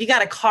 You got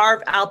to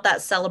carve out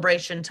that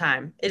celebration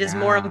time. It is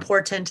more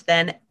important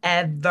than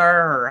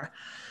ever.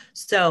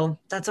 So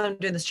that's why I'm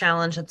doing this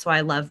challenge. That's why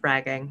I love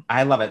bragging.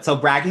 I love it. So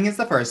bragging is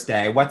the first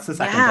day. What's the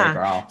second day,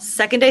 girl?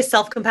 Second day,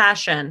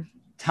 self-compassion.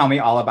 Tell me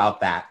all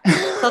about that.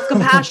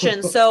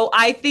 Self-compassion. So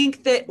I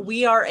think that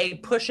we are a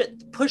push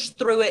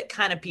through it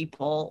kind of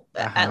people,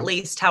 at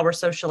least how we're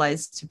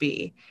socialized to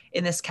be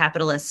in this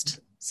capitalist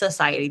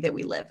society that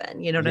we live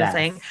in. You know what I'm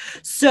saying?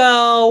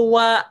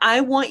 So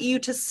I want you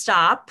to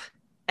stop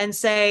and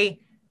say,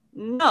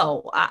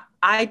 no,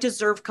 I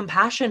deserve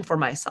compassion for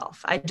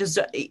myself.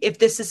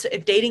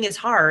 If dating is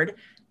hard,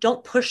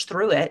 don't push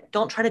through it.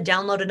 Don't try to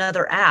download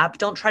another app.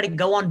 Don't try to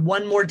go on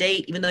one more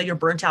date, even though you're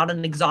burnt out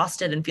and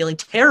exhausted and feeling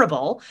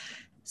terrible.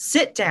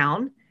 Sit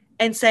down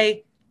and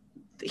say,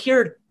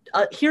 here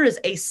is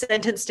a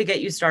sentence to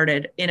get you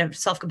started in a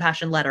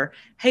self-compassion letter.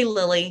 Hey,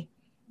 Lily,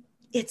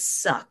 it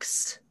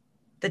sucks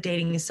that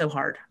dating is so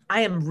hard.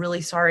 I am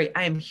really sorry.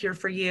 I am here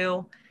for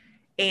you.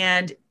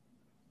 And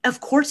of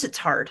course it's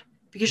hard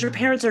because your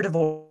parents are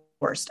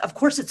divorced. Of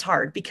course it's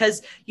hard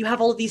because you have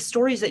all of these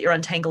stories that you're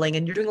untangling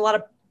and you're doing a lot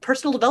of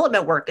personal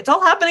development work. It's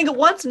all happening at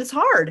once and it's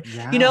hard.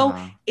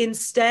 Yeah.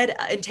 Instead,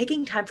 and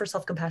taking time for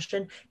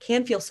self-compassion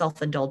can feel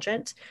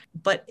self-indulgent,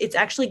 but it's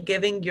actually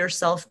giving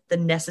yourself the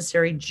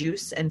necessary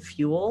juice and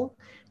fuel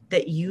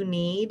that you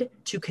need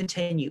to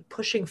continue.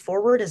 Pushing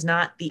forward is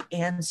not the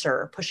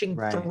answer. Pushing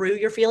through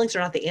your feelings are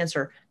not the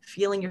answer.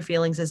 Feeling your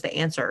feelings is the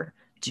answer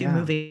to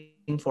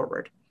moving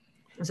forward.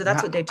 And so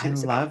that's what day 2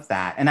 is about. I love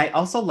that. And I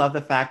also love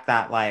the fact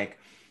that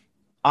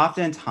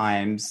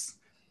oftentimes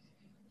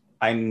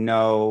I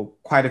know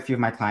quite a few of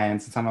my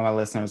clients and some of my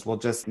listeners will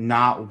just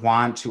not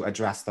want to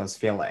address those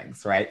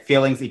feelings, right?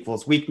 Feelings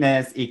equals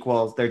weakness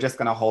equals they're just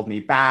going to hold me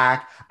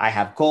back. I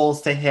have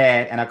goals to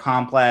hit and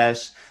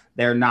accomplish.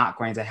 They're not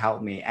going to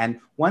help me.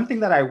 And one thing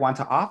that I want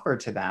to offer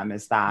to them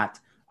is that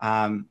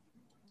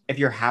if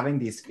you're having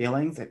these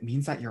feelings, it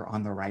means that you're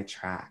on the right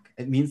track.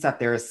 It means that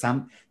there's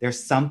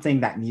something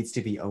that needs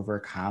to be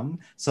overcome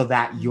so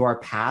that your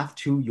path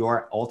to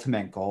your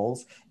ultimate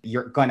goals,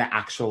 you're going to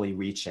actually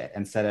reach it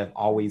instead of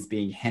always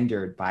being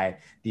hindered by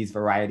these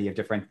variety of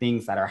different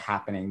things that are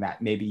happening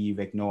that maybe you've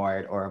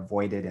ignored or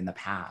avoided in the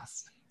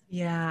past.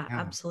 Yeah,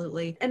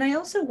 absolutely. And I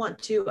also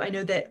I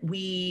know that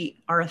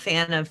we are a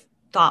fan of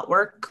thought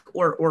work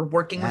or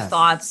working with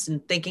thoughts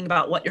and thinking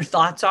about what your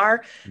thoughts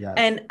are. Yes.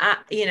 And,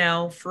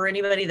 for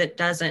anybody that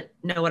doesn't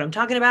know what I'm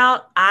talking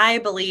about, I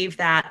believe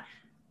that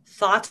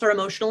thoughts are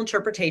emotional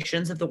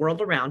interpretations of the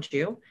world around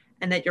you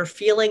and that your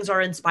feelings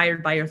are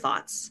inspired by your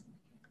thoughts.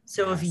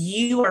 So if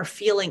you are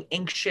feeling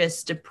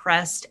anxious,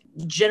 depressed,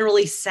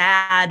 generally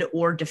sad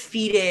or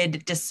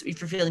defeated,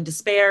 if you're feeling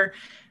despair,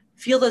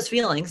 feel those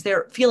feelings.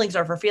 Their feelings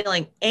are for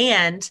feeling.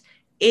 And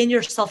in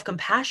your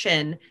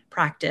self-compassion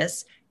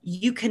practice,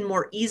 you can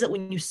more easily,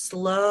 when you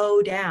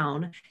slow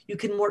down, you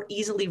can more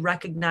easily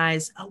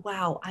recognize, oh,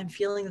 wow, I'm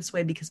feeling this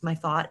way because my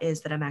thought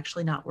is that I'm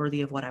actually not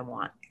worthy of what I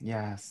want.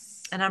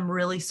 Yes. And I'm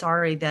really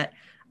sorry that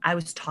I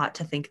was taught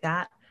to think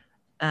that.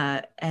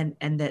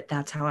 And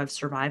that's how I've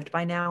survived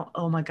by now.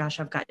 Oh my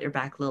gosh, I've got your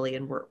back, Lily,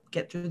 and we'll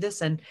get through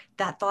this. And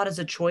that thought is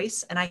a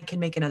choice and I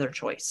can make another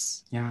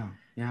choice.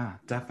 Yeah,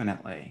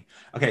 definitely.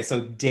 Okay,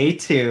 so day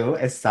 2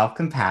 is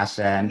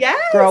self-compassion.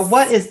 Yes. Girl,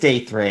 what is day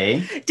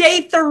 3?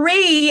 Day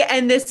 3,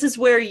 and this is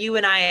where you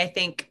and I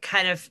think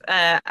kind of,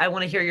 I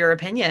want to hear your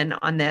opinion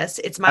on this.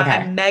 It's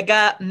my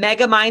mega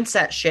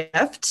mindset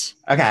shift.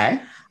 Okay.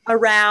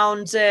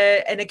 Around,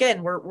 and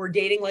again, we're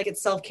dating like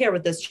it's self-care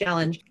with this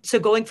challenge. So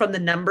going from the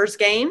numbers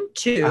game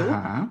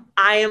to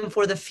I am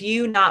for the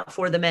few, not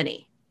for the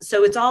many.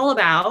 So it's all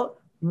about,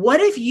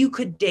 what if you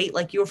could date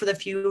like you're for the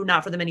few,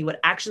 not for the many? What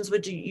actions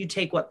would you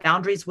take? What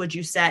boundaries would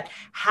you set?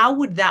 How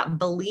would that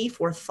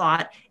belief or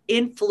thought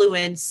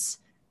influence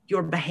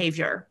your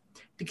behavior?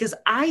 Because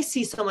I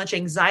see so much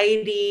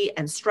anxiety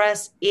and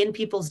stress in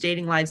people's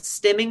dating lives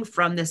stemming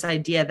from this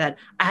idea that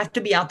I have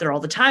to be out there all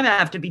the time. I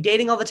have to be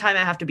dating all the time.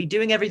 I have to be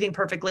doing everything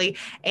perfectly.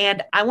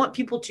 And I want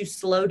people to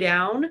slow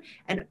down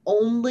and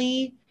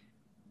only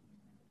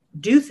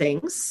do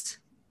things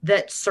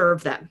that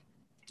serve them.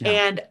 Yeah.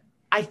 And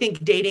I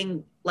think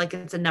dating like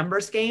it's a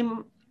numbers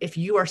game, if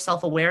you are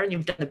self-aware and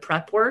you've done the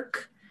prep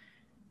work,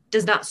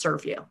 does not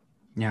serve you.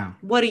 Yeah.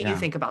 What do you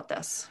think about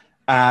this?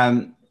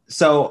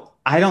 So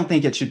I don't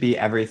think it should be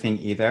everything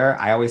either.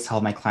 I always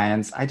tell my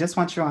clients, I just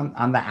want you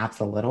on the apps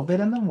a little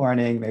bit in the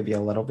morning, maybe a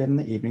little bit in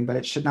the evening, but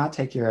it should not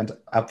take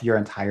up your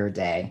entire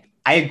day.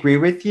 I agree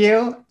with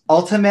you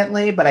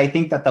ultimately, but I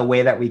think that the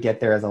way that we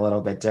get there is a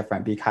little bit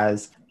different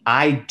because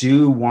I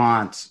do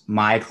want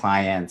my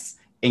clients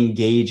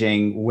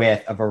engaging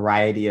with a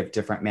variety of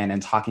different men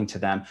and talking to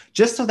them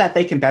just so that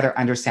they can better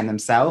understand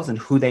themselves and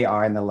who they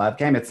are in the love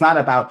game. It's not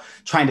about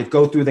trying to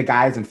go through the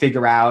guys and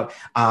figure out,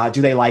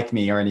 do they like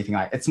me or anything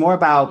like that. It's more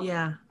about,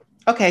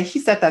 okay, he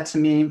said that to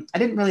me. I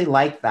didn't really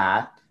like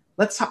that.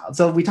 Let's talk.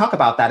 So we talk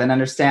about that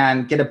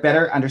and get a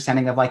better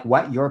understanding of like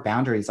what your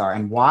boundaries are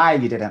and why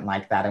you didn't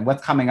like that and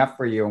what's coming up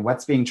for you and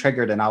what's being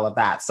triggered and all of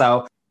that.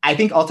 So I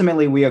think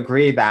ultimately we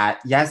agree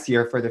that yes,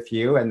 you're for the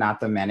few and not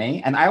the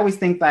many. And I always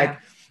think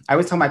I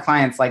always tell my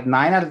clients, like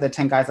 9 out of the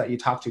 10 guys that you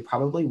talk to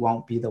probably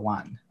won't be the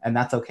one. And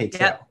that's okay too.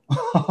 Yep,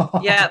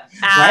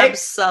 right?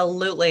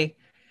 Absolutely.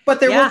 But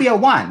there will be a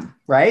one,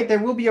 right? There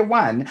will be a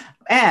one.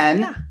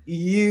 And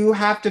you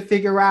have to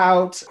figure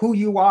out who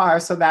you are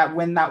so that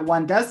when that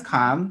one does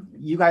come,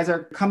 you guys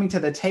are coming to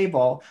the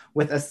table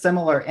with a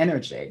similar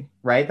energy,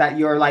 right? That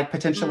you're like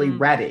potentially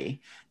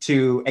ready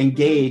to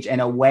engage in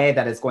a way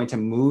that is going to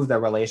move the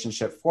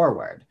relationship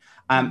forward.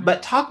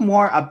 But talk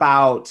more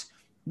about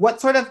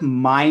what sort of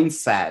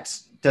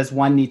mindset does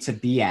one need to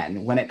be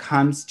in when it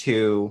comes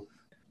to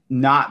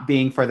not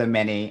being for the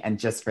many and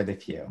just for the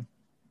few?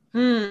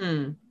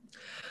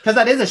 Because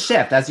that is a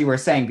shift, as you were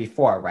saying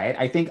before, right?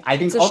 I think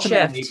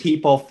ultimately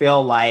people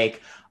feel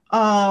like,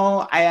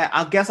 oh,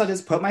 I guess I'll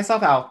just put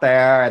myself out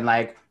there and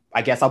like,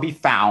 I guess I'll be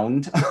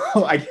found.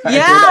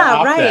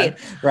 Right.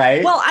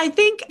 Well, I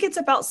think it's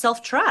about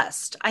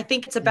self-trust. I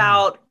think it's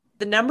about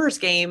the numbers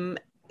game.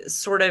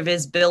 sort of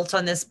is built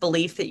on this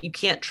belief that you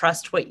can't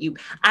trust what you,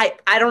 I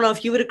don't know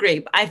if you would agree,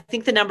 but I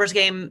think the numbers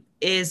game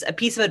is a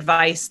piece of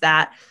advice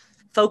that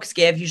folks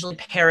give, usually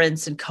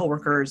parents and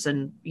coworkers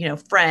and, you know,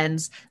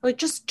 friends, like,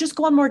 just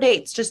go on more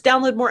dates, just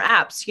download more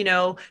apps, you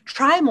know,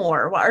 try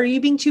more. Are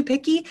you being too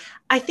picky?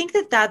 I think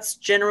that that's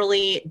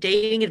generally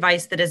dating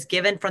advice that is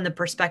given from the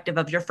perspective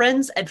of your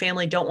friends and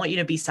family don't want you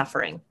to be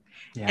suffering.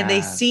 Yes. And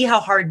they see how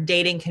hard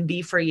dating can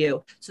be for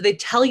you. So they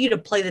tell you to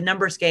play the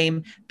numbers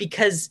game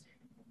because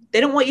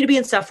they don't want you to be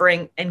in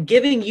suffering, and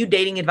giving you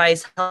dating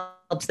advice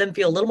helps them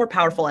feel a little more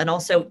powerful and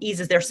also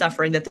eases their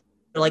suffering, that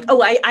they're like,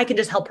 oh, I can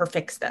just help her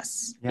fix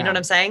this. Yeah. You know what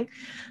I'm saying?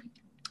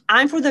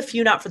 I'm for the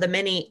few, not for the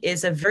many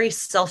is a very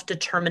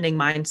self-determining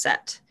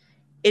mindset.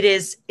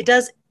 It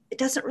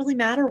doesn't really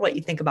matter what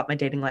you think about my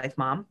dating life,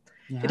 Mom.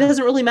 Yeah. It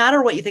doesn't really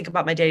matter what you think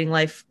about my dating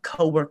life,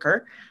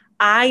 coworker.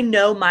 I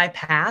know my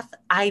path.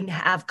 I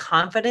have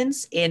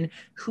confidence in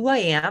who I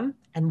am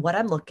and what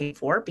I'm looking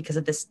for because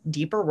of this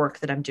deeper work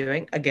that I'm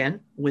doing. Again,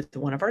 with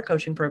one of our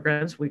coaching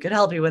programs, we could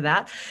help you with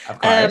that. Of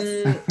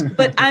course.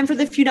 But I'm for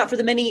the few, not for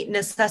the many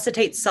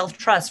necessitates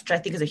self-trust, which I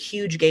think is a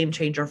huge game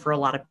changer for a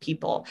lot of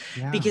people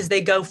because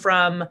they go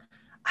from,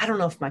 I don't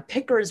know if my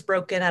picker is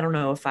broken. I don't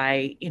know if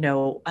I don't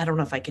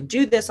know if I can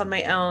do this on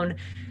my own,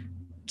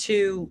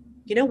 to,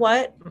 you know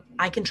what?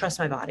 I can trust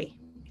my body.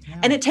 Yeah.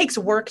 And it takes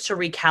work to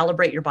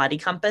recalibrate your body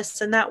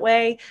compass in that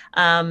way.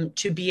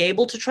 To be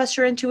able to trust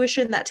your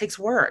intuition, that takes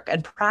work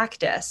and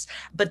practice.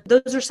 But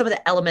those are some of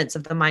the elements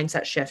of the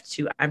mindset shift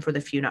to I'm for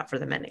the few, not for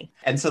the many.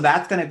 And so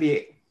that's going to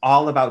be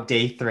all about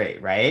day 3,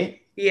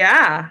 right?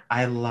 Yeah.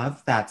 I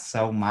love that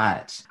so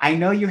much. I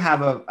know you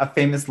have a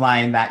famous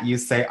line that you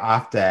say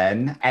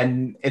often,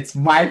 and it's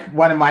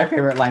one of my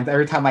favorite lines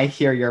every time I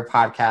hear your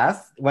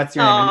podcast. What's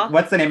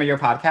the name of your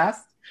podcast?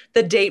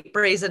 The Date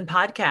Brazen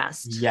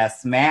Podcast.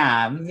 Yes,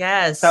 ma'am.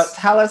 Yes. So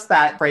tell us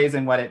that phrase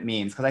and what it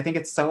means, because I think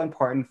it's so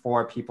important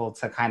for people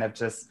to kind of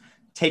just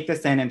take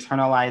this in,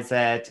 internalize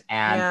it,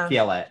 and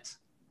feel it.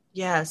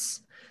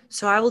 Yes.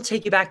 So I will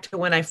take you back to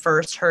when I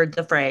first heard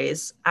the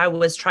phrase. I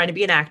was trying to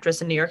be an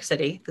actress in New York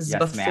City. This is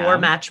before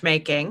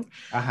matchmaking.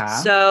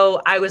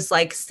 So I was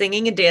like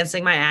singing and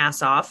dancing my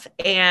ass off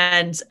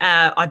and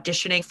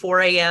auditioning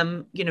 4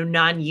 a.m.,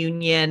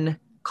 non-union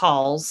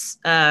calls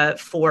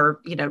for,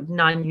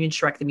 non-union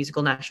Shrek the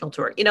Musical National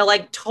Tour,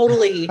 like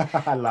totally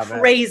I love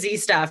crazy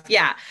stuff.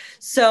 Yeah.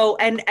 So,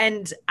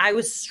 and I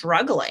was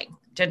struggling,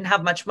 didn't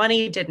have much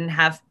money, didn't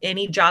have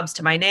any jobs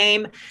to my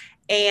name.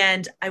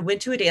 And I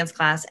went to a dance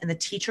class and the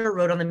teacher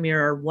wrote on the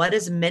mirror, "What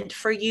is meant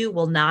for you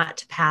will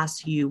not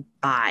pass you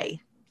by."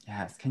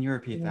 Yes. Can you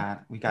repeat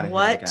that? We got to hear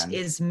it again. What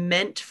is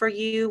meant for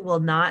you will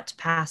not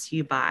pass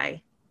you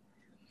by.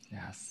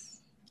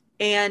 Yes.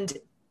 And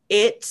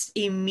it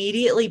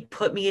immediately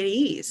put me at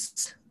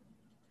ease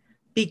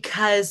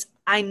because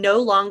I no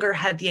longer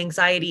had the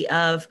anxiety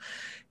of,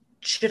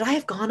 should I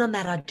have gone on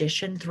that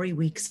audition 3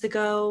 weeks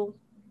ago?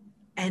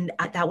 And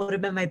that would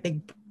have been my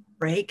big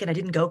break. And I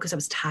didn't go because I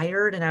was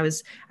tired and I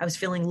was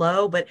feeling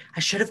low, but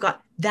I should have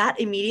got that.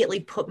 Immediately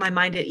put my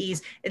mind at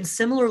ease. And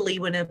similarly,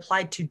 when it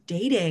applied to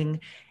dating,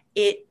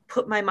 it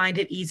put my mind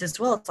at ease as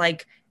well. It's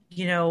like,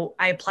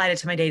 I applied it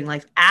to my dating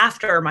life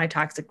after my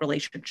toxic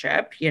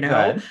relationship,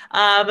 but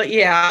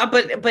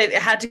it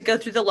had to go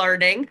through the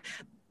learning.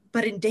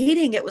 But in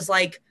dating, it was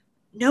like,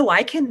 no,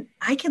 I can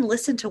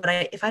listen to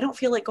if I don't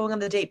feel like going on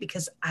the date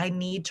because I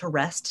need to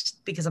rest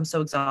because I'm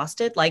so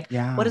exhausted,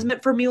 what is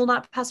meant for me will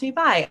not pass me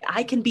by.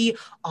 I can be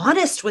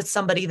honest with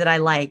somebody that I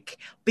like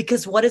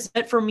because what is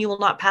meant for me will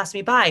not pass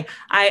me by.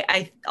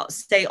 I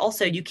say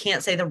also, you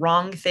can't say the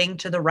wrong thing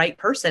to the right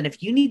person.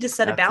 If you need to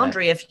set a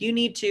boundary, if you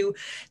need to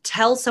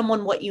tell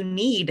someone what you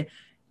need,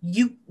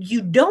 you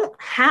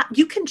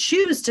can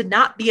choose to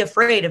not be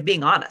afraid of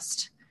being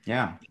honest.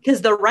 Yeah.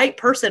 Because the right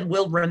person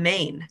will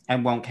remain.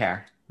 And won't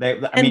care. They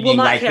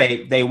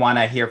want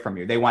to hear from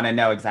you. They want to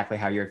know exactly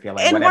how you're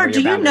feeling. And Mark,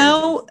 do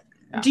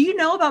you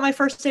know about my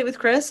first date with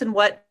Chris and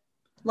what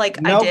I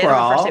did on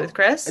my first date with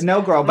Chris?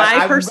 No, girl. But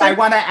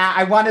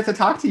I wanted to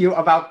talk to you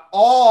about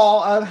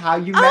all of how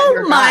you met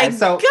your guy.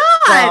 Oh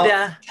my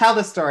God. Tell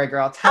the story,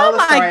 girl. Tell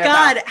the story. Oh my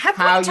God. Have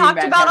we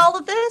talked about all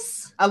of this?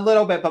 A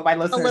little bit, but my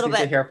listeners need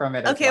to hear from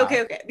it.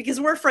 Okay.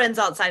 Because we're friends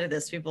outside of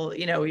this. People,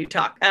 we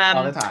talk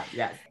all the time.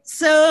 Yes.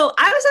 So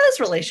I was in this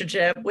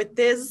relationship with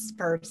this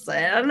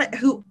person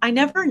who I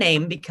never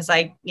named because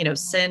I,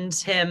 send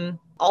him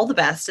all the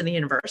best in the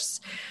universe.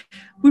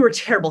 We were a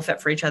terrible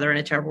fit for each other in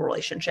a terrible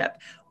relationship.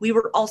 We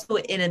were also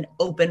in an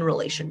open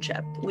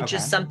relationship, which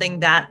is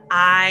something that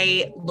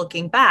I,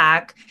 looking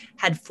back,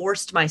 had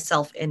forced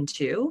myself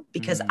into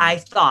because I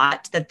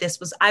thought that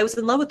I was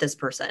in love with this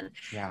person.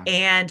 Yeah.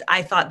 And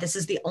I thought this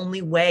is the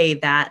only way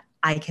that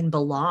I can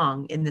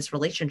belong in this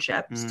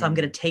relationship. So I'm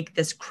going to take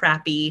this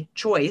crappy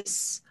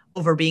choice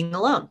over being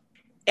alone.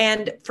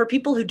 And for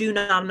people who do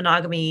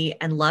non-monogamy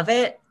and love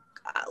it,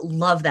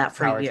 love that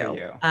for Power you. to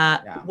you.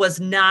 Yeah. Was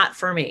not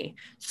for me.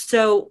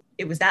 So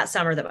it was that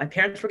summer that my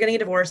parents were getting a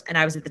divorce, and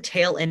I was at the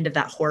tail end of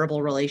that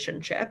horrible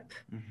relationship,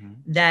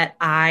 that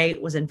I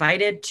was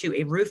invited to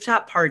a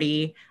rooftop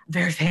party,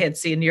 very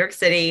fancy in New York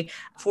City,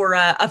 for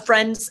a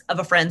friend's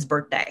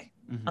birthday.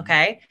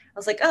 Okay. I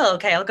was like, oh,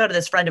 okay, I'll go to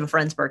this friend of a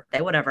friend's birthday,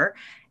 whatever.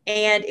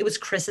 And it was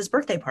Chris's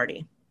birthday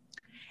party.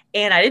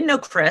 And I didn't know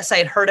Chris. I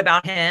had heard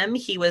about him.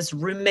 He was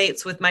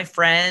roommates with my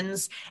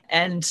friends.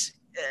 And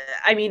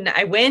I mean,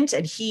 I went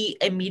and he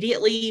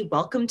immediately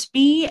welcomed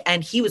me,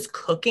 and he was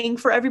cooking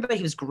for everybody.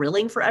 He was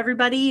grilling for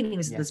everybody. And he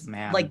was this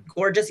like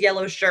gorgeous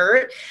yellow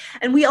shirt.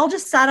 And we all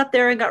just sat up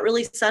there and got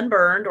really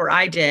sunburned, or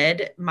I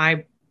did,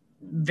 my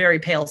very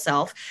pale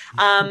self.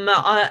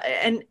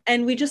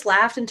 And we just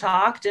laughed and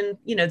talked, and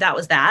that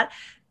was that.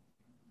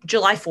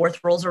 July 4th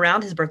rolls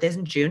around. His birthday's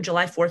in June.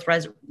 July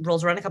 4th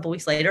rolls around a couple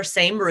weeks later,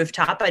 same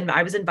rooftop. And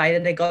I was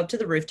invited. I go up to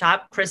the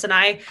rooftop. Chris and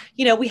I,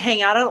 we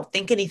hang out. I don't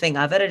think anything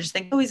of it. I just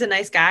think, oh, he's a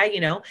nice guy.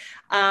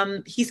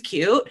 He's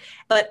cute.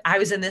 But I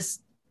was in this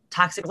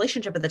toxic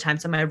relationship at the time.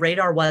 So my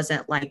radar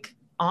wasn't like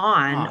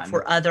on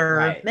for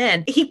other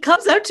men. He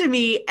comes up to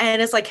me and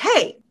is like,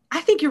 hey,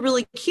 I think you're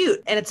really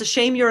cute. And it's a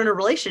shame you're in a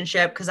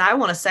relationship because I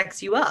want to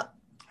sex you up.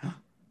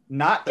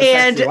 Not to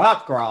sex you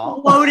up,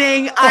 girl.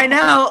 Quoting,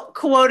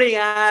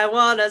 I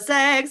want to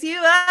sex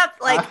you up.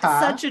 Like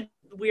such a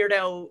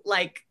weirdo.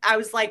 Like, I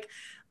was like,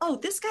 oh,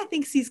 this guy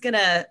thinks he's going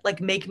to like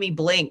make me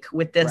blink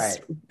with this.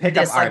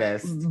 Pickup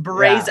artist.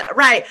 Brazen. Yeah.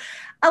 Right.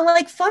 I'm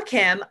like, fuck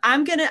him.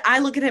 I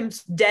look at him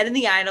dead in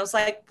the eye and I was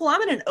like, well,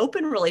 I'm in an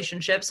open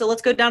relationship. So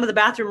let's go down to the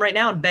bathroom right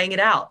now and bang it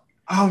out.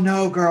 Oh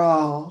no,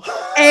 girl.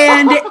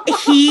 And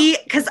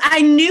because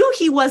I knew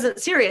he wasn't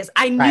serious.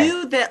 I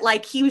knew that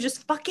like he was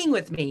just fucking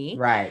with me.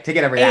 Right. To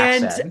get a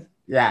reaction.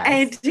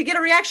 And to get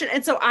a reaction.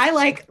 And so I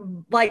like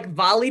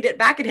volleyed it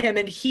back at him,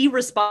 and he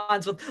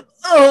responds with,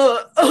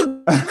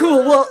 oh, cool.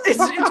 Well,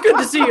 it's good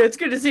to see you. It's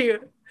good to see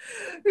you.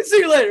 See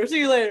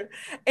you later.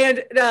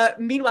 And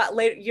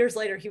meanwhile, years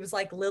later, he was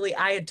like, Lily,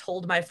 I had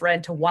told my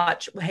friend to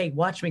watch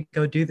me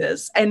go do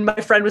this. And my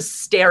friend was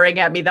staring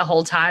at me the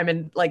whole time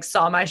and like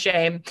saw my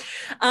shame.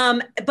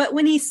 But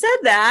when he said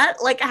that,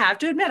 like, I have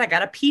to admit, I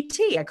got a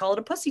PT. I call it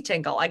a pussy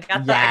tinkle. I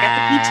got the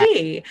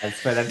PT. That's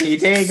for the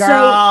PT,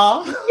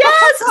 girl. So,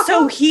 yes.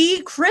 So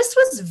Chris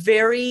was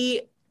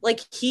very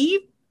like,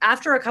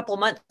 after a couple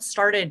of months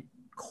started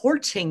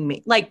courting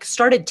me, like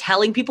started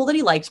telling people that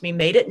he liked me,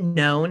 made it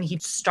known. He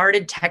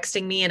started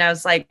texting me, and I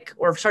was like,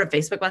 or started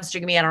Facebook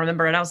messaging me, I don't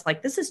remember. And I was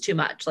like, this is too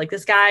much. Like,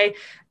 this guy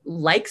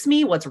likes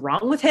me. What's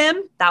wrong with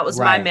him? That was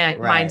my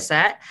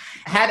mindset.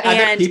 Had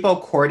other people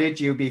courted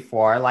you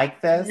before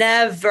like this?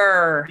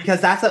 Never. Because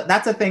that's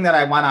a thing that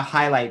I want to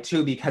highlight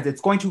too, because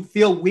it's going to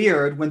feel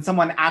weird when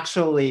someone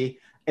actually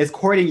is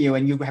courting you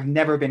and you have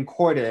never been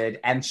courted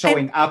and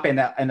showing up in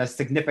a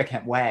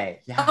significant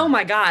way. Yeah. Oh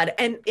my God.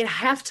 And I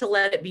have to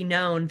let it be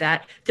known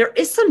that there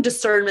is some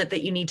discernment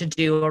that you need to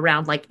do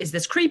around, like, is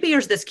this creepy or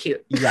is this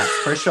cute? Yes,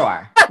 for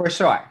sure. For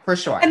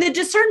sure. And the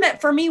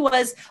discernment for me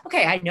was,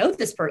 okay, I know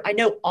this person. I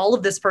know all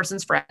of this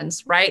person's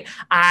friends, right?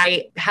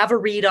 I have a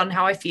read on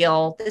how I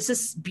feel. This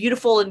is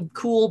beautiful and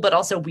cool, but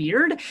also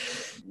weird.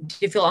 Do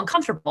you feel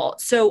uncomfortable?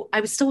 So I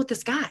was still with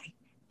this guy,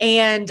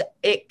 and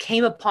it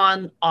came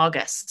upon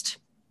August.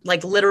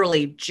 Like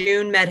literally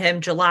June, met him.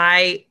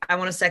 July, I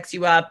want to sex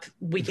you up.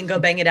 We can go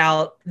bang it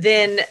out.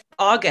 Then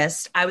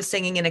August, I was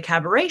singing in a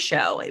cabaret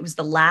show. It was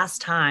the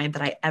last time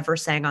that I ever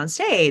sang on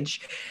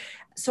stage.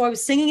 So I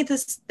was singing at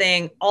this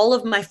thing. All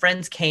of my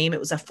friends came. It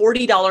was a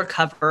 $40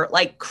 cover,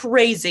 like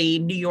crazy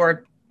New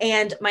York.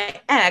 And my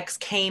ex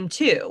came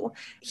too.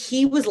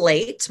 He was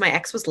late. My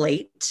ex was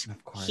late.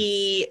 Of course.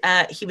 He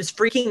was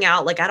freaking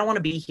out. Like, I don't want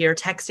to be here,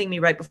 texting me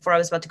right before I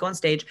was about to go on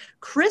stage.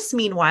 Chris,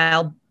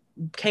 meanwhile,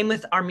 came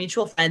with our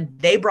mutual friend.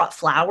 They brought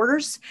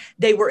flowers.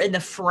 They were in the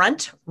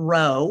front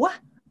row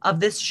of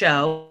this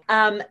show.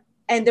 And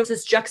there was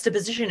this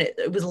juxtaposition.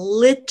 It was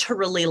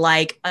literally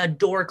like a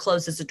door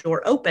closes, a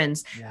door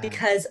opens,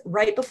 because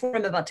right before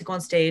I'm about to go on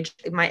stage,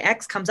 my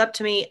ex comes up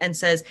to me and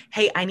says,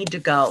 hey, I need to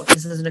go.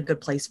 This isn't a good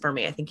place for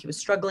me. I think he was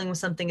struggling with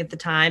something at the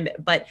time,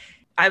 but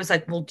I was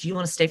like, well, do you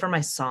want to stay for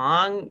my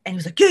song? And he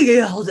was like,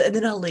 yeah, and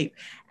then I'll leave.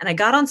 And I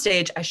got on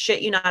stage. I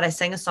shit you not. I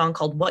sang a song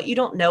called What You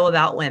Don't Know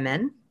About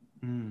Women.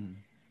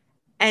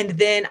 And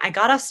then I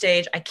got off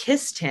stage, I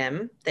kissed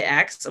him, the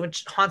ex,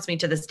 which haunts me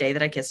to this day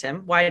that I kissed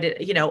him.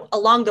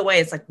 Along the way,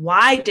 it's like,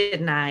 why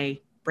didn't I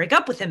break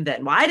up with him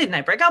then? Why didn't I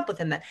break up with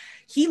him then?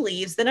 He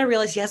leaves. Then I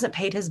realize he hasn't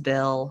paid his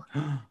bill.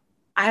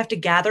 I have to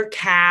gather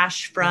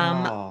cash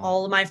from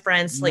all of my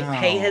friends to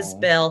pay his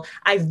bill.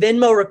 I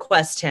Venmo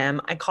request him.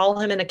 I call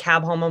him in a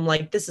cab home. I'm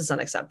like, this is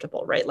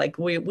unacceptable, right? Like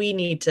we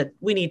need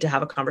to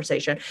have a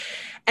conversation.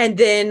 And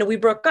then we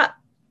broke up.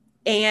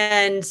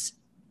 And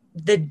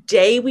the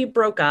day we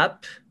broke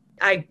up,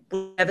 I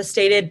was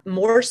devastated,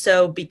 more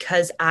so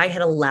because I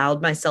had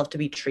allowed myself to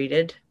be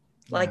treated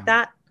like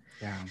that.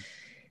 Yeah.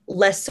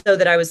 Less so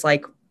that I was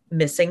like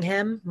missing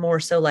him, more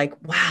so like,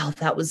 wow,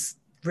 that was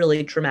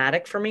really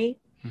traumatic for me.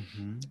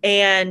 Mm-hmm.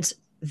 And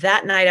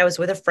that night I was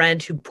with a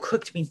friend who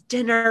cooked me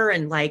dinner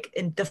and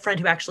the friend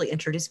who actually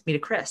introduced me to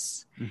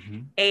Chris. Mm-hmm.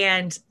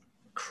 And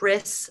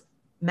Chris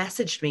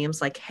messaged me and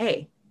was like,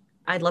 hey,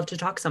 I'd love to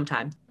talk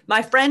sometime.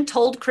 My friend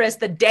told Chris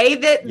the day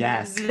that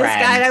this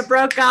guy and I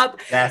broke up.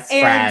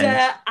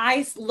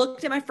 I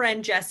looked at my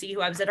friend, Jessie,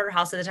 who I was at her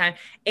house at the time.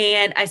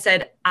 And I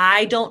said,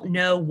 I don't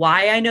know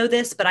why I know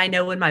this, but I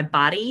know in my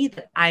body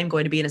that I'm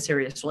going to be in a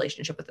serious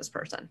relationship with this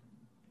person.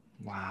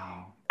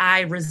 Wow.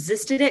 I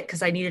resisted it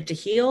because I needed to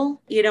heal.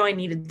 I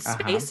needed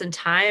space and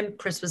time.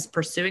 Chris was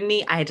pursuing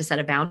me. I had to set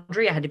a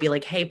boundary. I had to be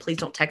like, hey, please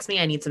don't text me.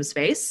 I need some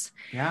space.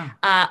 Yeah.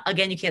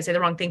 Again, you can't say the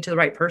wrong thing to the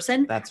right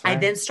person. That's right. I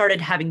then started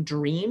having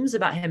dreams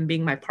about him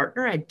being my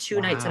partner. I had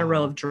 2 nights in a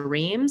row of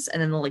dreams. And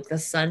then the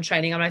sun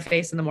shining on my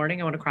face in the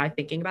morning. I want to cry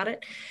thinking about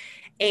it.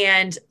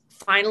 And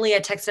finally I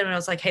texted him and I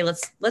was like, hey,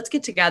 let's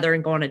get together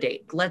and go on a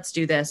date. Let's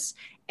do this.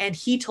 And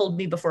he told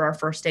me before our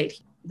first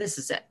date, this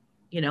is it.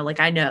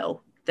 I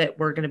know that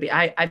we're going to be,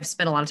 I've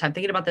spent a lot of time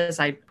thinking about this.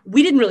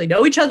 We didn't really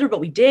know each other, but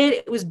we did.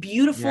 It was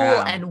beautiful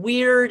and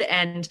weird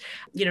and,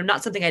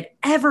 not something I'd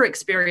ever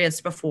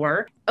experienced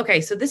before. Okay.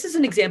 So this is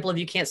an example of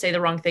you can't say the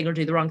wrong thing or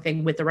do the wrong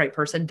thing with the right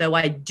person, though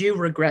I do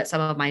regret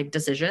some of my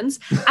decisions.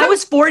 I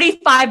was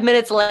 45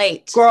 minutes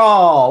late.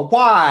 Girl,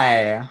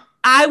 why?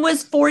 I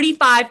was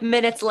 45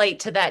 minutes late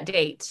to that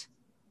date.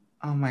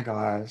 Oh my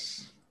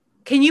gosh.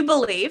 Can you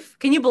believe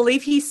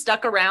he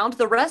stuck around?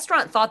 The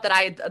restaurant thought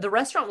that the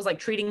restaurant was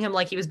treating him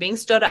like he was being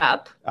stood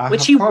up,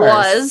 which he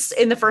was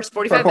in the first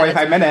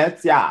 45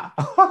 minutes. Yeah.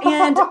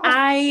 And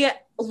I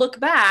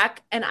look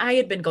back and I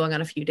had been going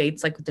on a few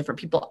dates with different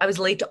people. I was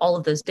late to all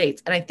of those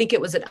dates. And I think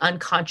it was an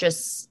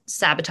unconscious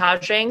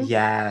sabotaging.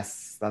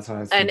 Yes. That's what I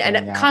was thinking.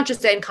 And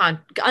conscious and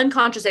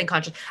unconscious and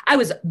conscious. I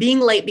was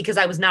being late because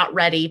I was not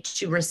ready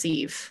to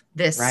receive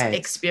this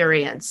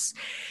experience.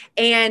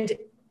 And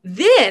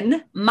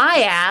then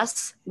my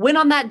ass went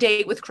on that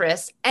date with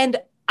Chris and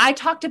I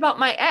talked about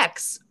my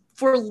ex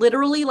for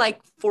literally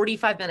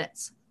 45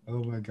 minutes.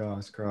 Oh my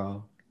gosh,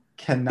 girl.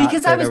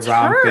 Because I was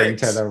wrong thing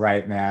to the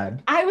right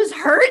man. I was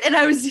hurt and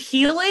I was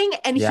healing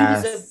and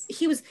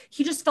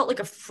he just felt like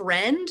a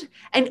friend.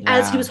 And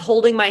as he was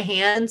holding my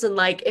hands and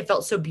it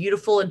felt so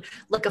beautiful and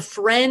like a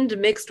friend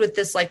mixed with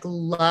this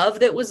love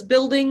that was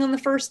building on the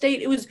first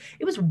date. It was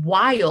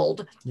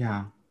wild.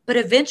 Yeah. But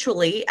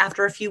eventually,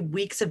 after a few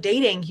weeks of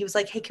dating, he was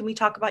like, hey, can we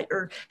talk about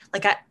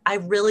I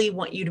really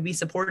want you to be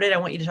supported. I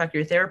want you to talk to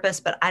your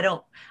therapist, but I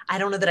don't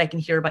know that I can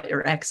hear about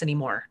your ex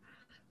anymore.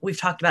 We've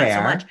talked about it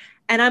so much.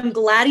 And I'm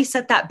glad he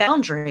set that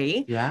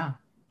boundary. Yeah.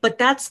 But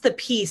that's the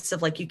piece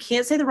of you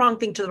can't say the wrong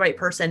thing to the right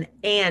person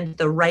and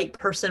the right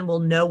person will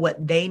know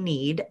what they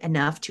need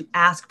enough to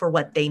ask for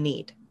what they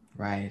need.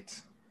 Right.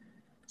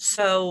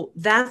 So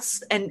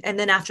that's, and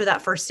then after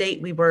that first date,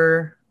 we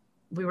were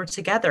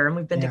together and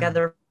we've been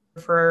together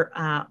for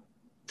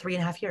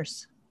 3.5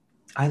 years.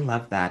 I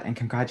love that. And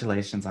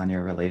congratulations on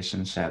your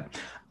relationship.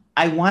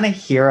 I want to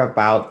hear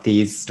about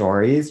these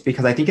stories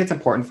because I think it's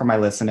important for my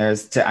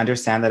listeners to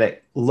understand that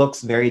it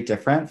looks very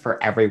different for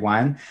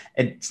everyone.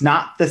 It's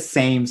not the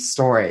same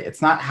story.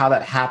 It's not how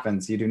that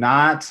happens. You do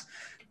not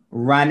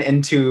run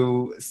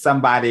into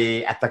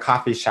somebody at the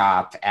coffee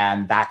shop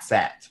and that's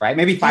it, right?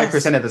 Maybe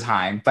 5% of the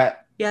time, but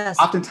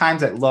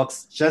oftentimes it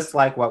looks just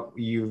like what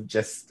you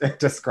just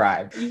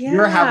described. Yeah.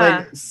 You're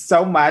having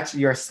so much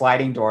your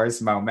sliding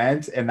doors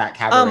moment in that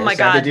cabaret. Oh my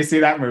God. Did you see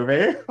that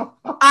movie?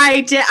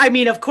 I did. I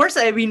mean, of course.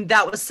 I mean,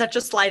 that was such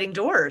a sliding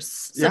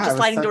doors,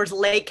 doors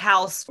lake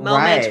house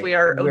moment. We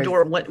are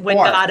when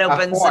God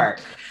opens.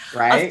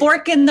 Right? A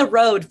fork in the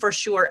road for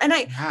sure. And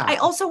I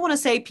also want to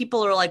say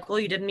people are like, well,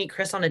 you didn't meet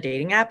Chris on a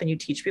dating app and you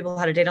teach people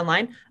how to date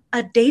online.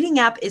 A dating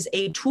app is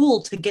a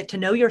tool to get to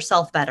know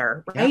yourself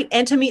better, right? Yeah.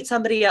 And to meet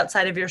somebody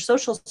outside of your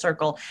social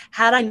circle.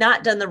 Had I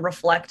not done the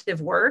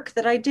reflective work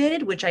that I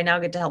did, which I now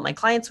get to help my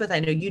clients with, I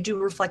know you do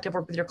reflective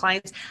work with your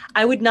clients,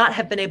 I would not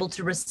have been able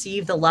to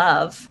receive the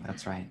love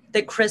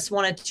that Chris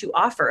wanted to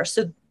offer.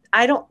 So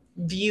I don't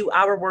view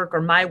our work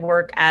or my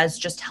work as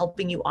just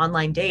helping you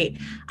online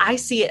date. I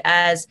see it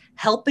as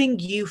helping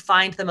you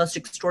find the most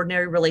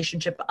extraordinary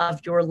relationship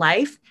of your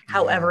life,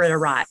 however it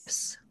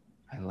arrives.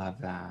 I love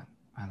that.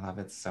 I love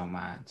it so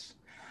much.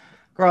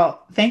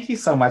 Girl, thank you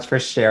so much for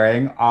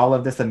sharing all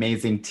of this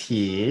amazing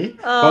tea,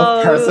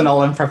 both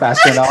personal and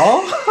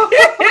professional.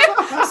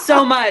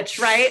 So much,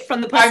 right?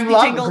 From the pussy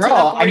tingle to the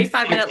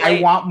 45-minute late.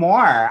 I want more.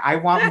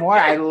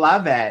 I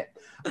love it.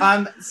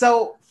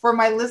 So for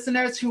my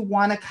listeners who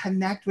want to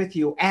connect with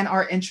you and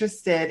are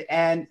interested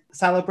and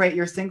celebrate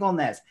your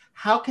singleness,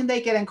 how can they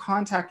get in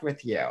contact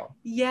with you?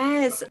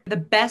 Yes. The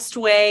best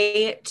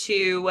way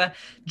to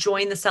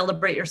join the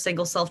Celebrate Your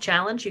Single Self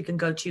Challenge, you can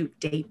go to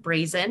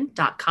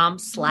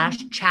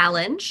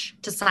datebrazen.com/challenge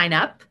to sign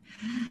up.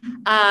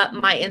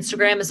 My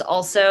Instagram is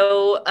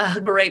also a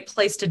great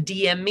place to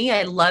DM me.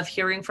 I love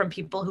hearing from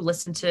people who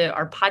listen to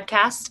our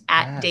podcast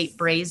at Date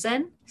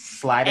Brazen.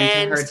 Slide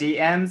into her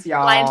DMs,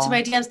 y'all. Slide into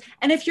my DMs.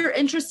 And if you're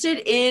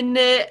interested in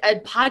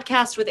a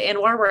podcast with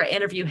Anwar where I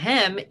interview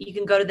him, you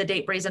can go to the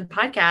Date Brazen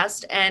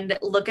podcast and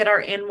look at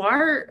our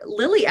Anwar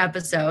Lily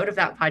episode of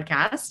that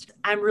podcast.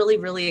 I'm really,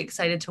 really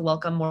excited to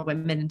welcome more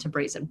women into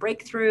Brazen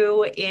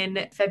Breakthrough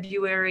in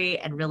February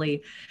and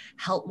really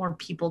help more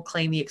people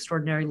claim the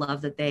extraordinary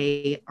love that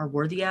they are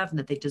worthy of and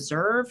that they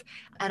deserve.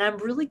 And I'm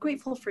really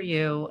grateful for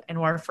you,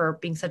 Anwar, for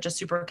being such a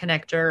super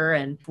connector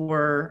and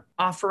for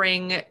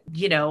offering,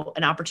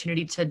 an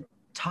opportunity to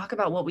talk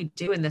about what we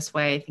do in this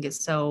way. I think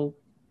it's so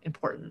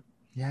important.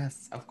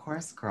 Yes, of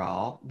course,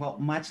 girl. Well,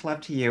 much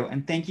love to you.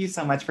 And thank you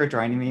so much for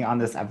joining me on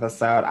this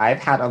episode. I've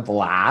had a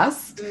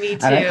blast. Me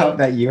too. And I hope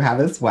that you have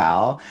as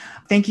well.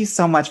 Thank you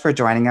so much for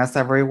joining us,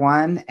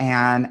 everyone.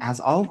 And as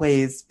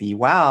always, be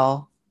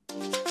well.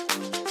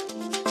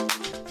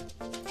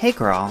 Hey,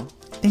 girl.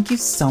 Thank you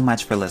so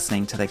much for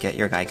listening to the Get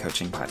Your Guy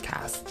Coaching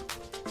podcast.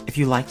 If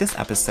you like this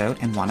episode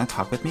and want to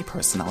talk with me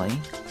personally,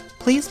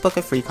 please book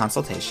a free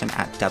consultation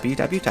at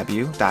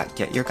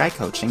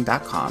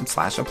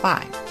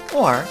www.getyourguycoaching.com/apply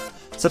or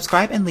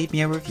subscribe and leave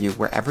me a review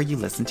wherever you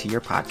listen to your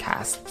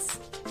podcasts.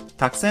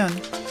 Talk soon.